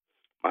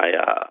 my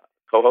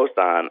co-host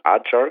on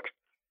Odd Sharks.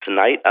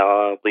 Tonight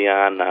I'll be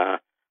on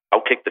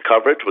Outkick the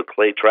Coverage with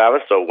Clay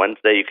Travis. So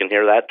Wednesday you can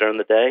hear that during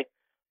the day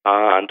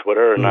on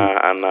Twitter and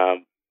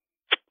on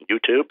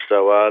YouTube.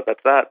 So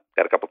that's that.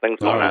 Got a couple things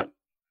going on.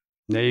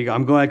 There you go.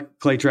 I'm glad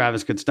Clay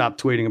Travis could stop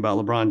tweeting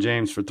about LeBron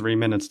James for 3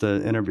 minutes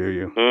to interview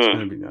you. It's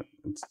going to be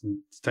it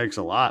takes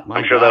a lot.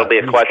 I'm sure there'll be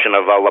a question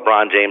of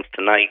LeBron James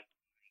tonight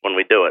when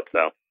we do it.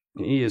 So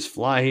he is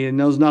fly. He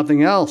knows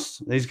nothing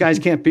else. These guys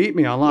can't beat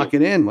me on Lock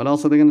It In. What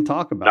else are they going to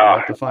talk about? I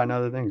have to find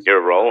other things.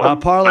 You're rolling.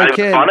 Parlay not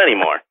Kid. Even fun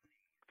anymore.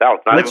 No,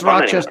 it's not what's even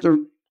fun Rochester?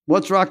 Anymore.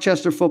 What's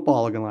Rochester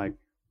football looking like?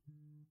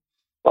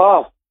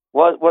 Oh,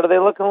 what are they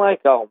looking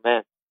like? Oh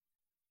man,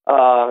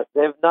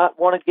 they've not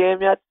won a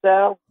game yet,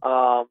 Sal.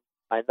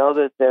 I know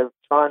that they're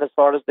trying as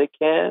hard as they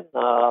can.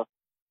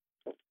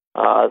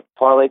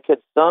 Parlay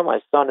Kid's son,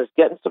 my son, is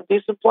getting some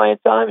decent playing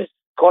time. He's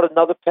caught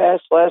another pass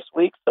last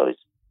week, so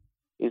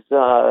he's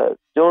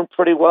doing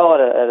pretty well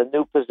at a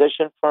new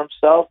position for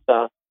himself.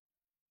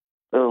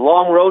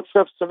 Long road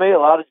trips for me, a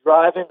lot of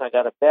driving. I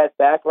got a bad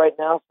back right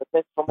now, I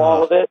think, from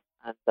all of it.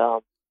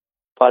 And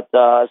but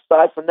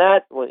aside from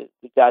that, we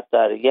got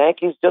the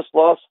Yankees just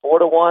lost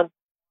 4-1.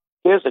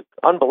 Here's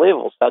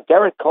unbelievable stuff.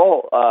 Garrett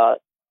Cole.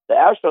 The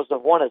Astros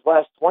have won his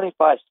last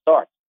 25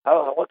 starts.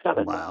 What kind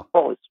of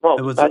holy smoke?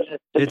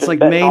 It's like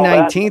May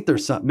 19th or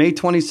something. May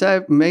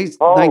 27th, May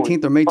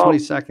 19th or May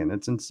 22nd.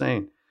 It's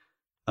insane.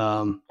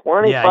 Yeah,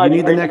 you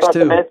need the next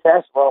 2.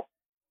 Well,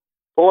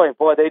 boy,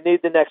 they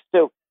need the next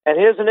 2. And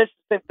here's an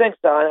interesting thing,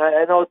 Sal.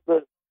 I know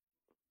it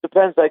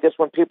depends, I guess,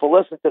 when people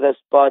listen to this,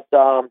 but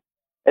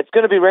it's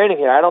going to be raining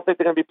here. I don't think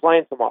they're going to be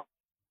playing tomorrow.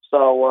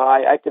 So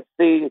I could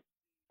see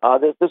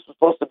this was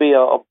supposed to be a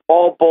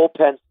all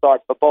bullpen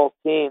start for both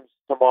teams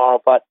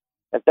tomorrow, but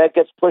if that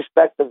gets pushed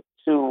back to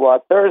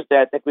Thursday,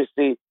 I think we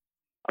see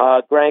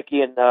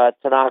Greinke and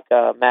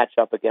Tanaka match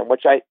up again,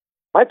 which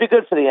might be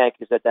good for the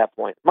Yankees at that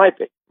point. Might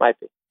be.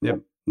 Yep,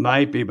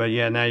 might be, but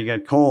yeah, now you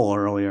got Cole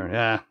earlier.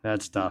 Yeah,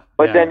 that's tough.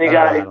 But then you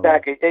got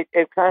exactly.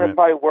 It kind of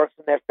probably works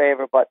in their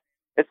favor, but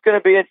it's going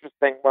to be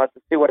interesting to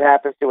see what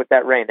happens with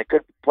that rain. It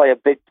could play a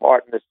big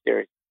part in this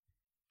series.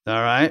 All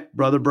right,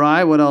 Brother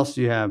Bry, what else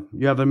do you have?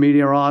 You have a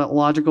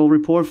meteorological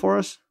report for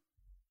us?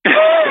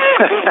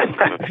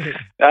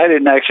 I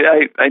didn't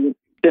actually. I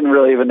didn't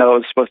really even know it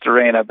was supposed to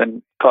rain. I've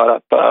been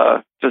caught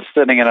up just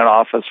sitting in an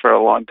office for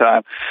a long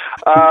time.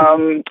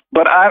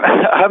 But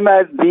I'm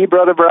at the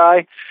Brother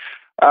Bry.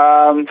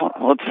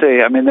 Let's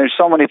see. I mean, there's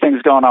so many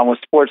things going on with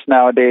sports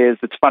nowadays.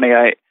 It's funny.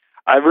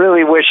 I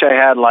really wish I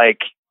had like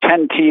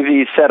 10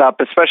 TVs set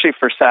up, especially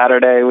for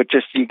Saturday, with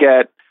just you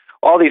get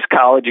all these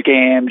college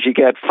games, you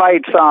get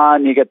fights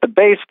on, you get the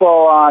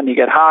baseball on, you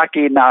get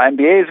hockey. Now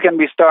NBA is going to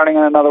be starting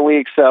in another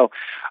week, so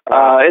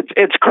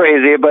it's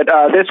crazy. But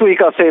this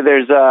week I'll say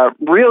there's a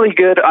really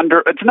good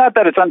it's not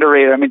that it's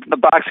underrated. I mean, the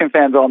boxing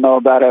fans all know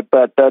about it,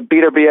 but the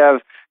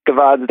Beterbiev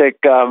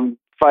Gvozdyk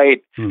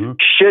fight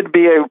should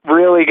be a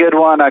really good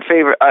one. I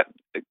favor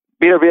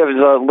Beterbiev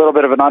is a little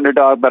bit of an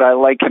underdog, but I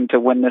like him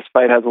to win this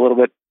fight. Has a little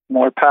bit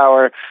more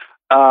power.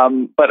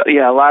 But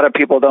yeah, a lot of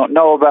people don't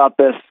know about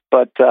this,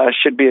 but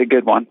should be a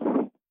good one.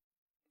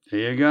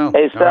 There you go.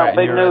 Hey, Sal,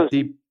 big news.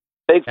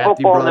 Big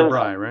football news.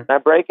 Bry, right? Can I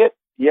break it?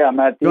 Yeah, I'm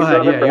at the Go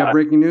ahead. Yeah, you got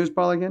breaking news,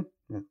 Paul, again?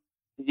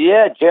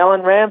 Yeah,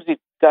 Jalen Ramsey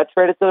got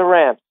traded to the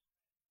Rams.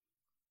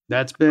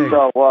 That's big.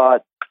 So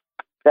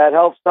that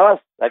helps us.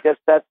 I guess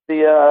that's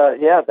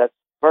that's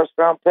first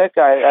round pick.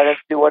 I didn't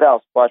see what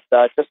else, but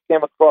just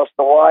came across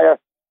the wire.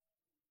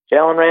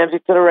 Jalen Ramsey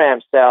to the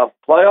Rams, Sal.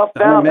 Playoff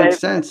bound. That makes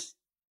sense.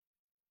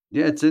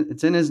 Yeah, it's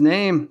in his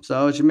name,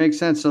 so it should make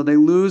sense. So they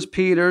lose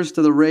Peters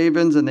to the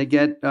Ravens, and they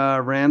get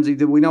Ramsey.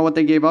 Did we know what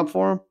they gave up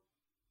for him?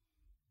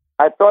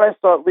 I thought I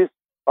saw at least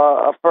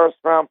a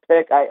first-round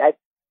pick.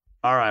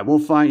 All right, we'll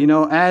find.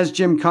 As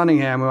Jim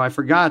Cunningham, who I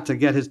forgot to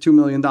get his $2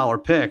 million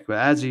pick, but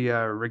as he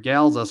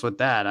regales us with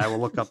that, I will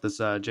look up this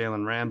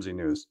Jalen Ramsey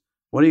news.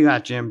 What do you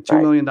got, Jim?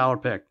 $2 million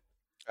pick.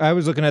 I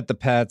was looking at the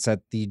Pats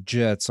at the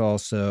Jets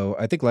also.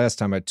 I think last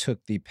time I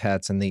took the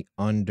Pats and the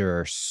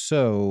under,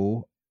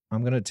 so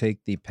I'm going to take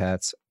the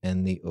Pats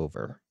and the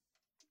over.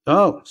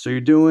 Oh, so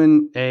you're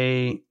doing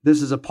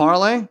this is a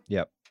parlay?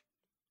 Yep.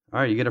 All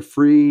right, you get a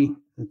free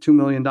 $2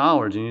 million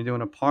and you're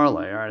doing a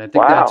parlay. All right, I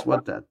think that's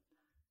what that.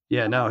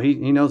 Yeah, no, he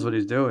knows what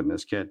he's doing,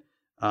 this kid.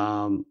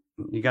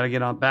 You got to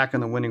get back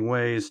on the winning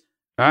ways.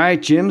 All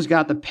right, Jim's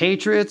got the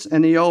Patriots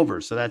and the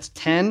over. So that's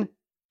 10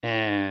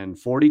 and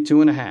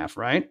 42.5,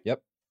 right?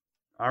 Yep.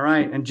 All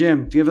right, and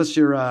Jim, give us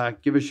your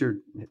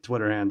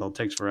Twitter handle. It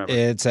takes forever.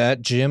 It's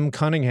at Jim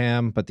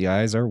Cunningham, but the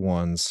eyes are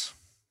ones.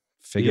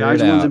 Figure the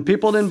eyes it out. Ones, and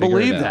people didn't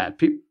believe that.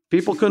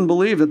 People couldn't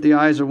believe that the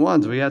eyes are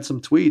ones. We had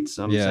some tweets.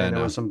 Saying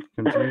there was some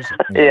confusion.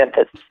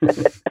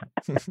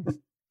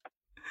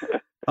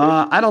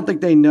 I don't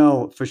think they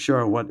know for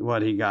sure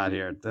what he got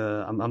here.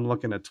 I'm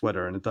looking at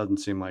Twitter, and it doesn't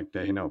seem like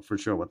they know for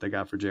sure what they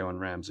got for Jalen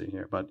Ramsey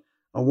here. But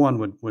a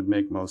one would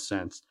make most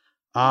sense.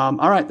 All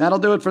right, that'll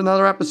do it for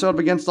another episode of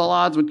Against All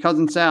Odds with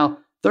Cousin Sal.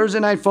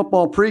 Thursday Night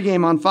Football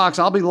pregame on Fox.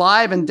 I'll be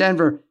live in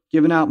Denver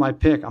giving out my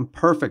pick. I'm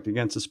perfect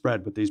against the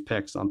spread with these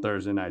picks on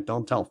Thursday night.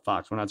 Don't tell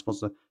Fox. We're not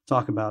supposed to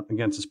talk about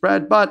against the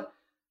spread, but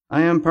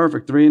I am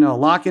perfect. 3-0.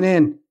 Lock it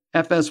in.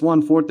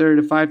 FS1, 4:30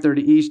 to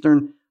 5:30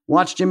 Eastern.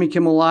 Watch Jimmy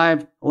Kimmel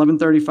Live,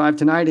 11:35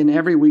 tonight and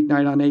every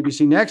weeknight on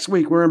ABC. Next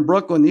week, we're in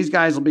Brooklyn. These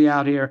guys will be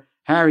out here.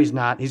 Harry's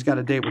not. He's got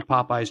a date with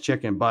Popeye's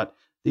Chicken, but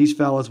these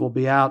fellas will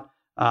be out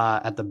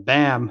at the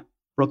BAM,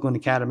 Brooklyn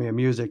Academy of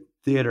Music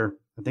Theater,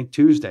 I think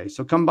Tuesday.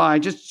 So come by.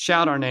 Just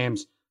shout our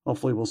names.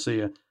 Hopefully we'll see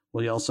you.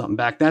 We'll yell something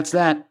back. That's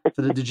that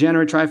for the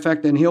Degenerate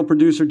Trifecta and heel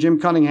producer Jim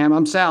Cunningham.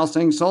 I'm Sal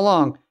saying so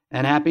long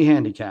and happy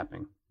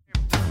handicapping.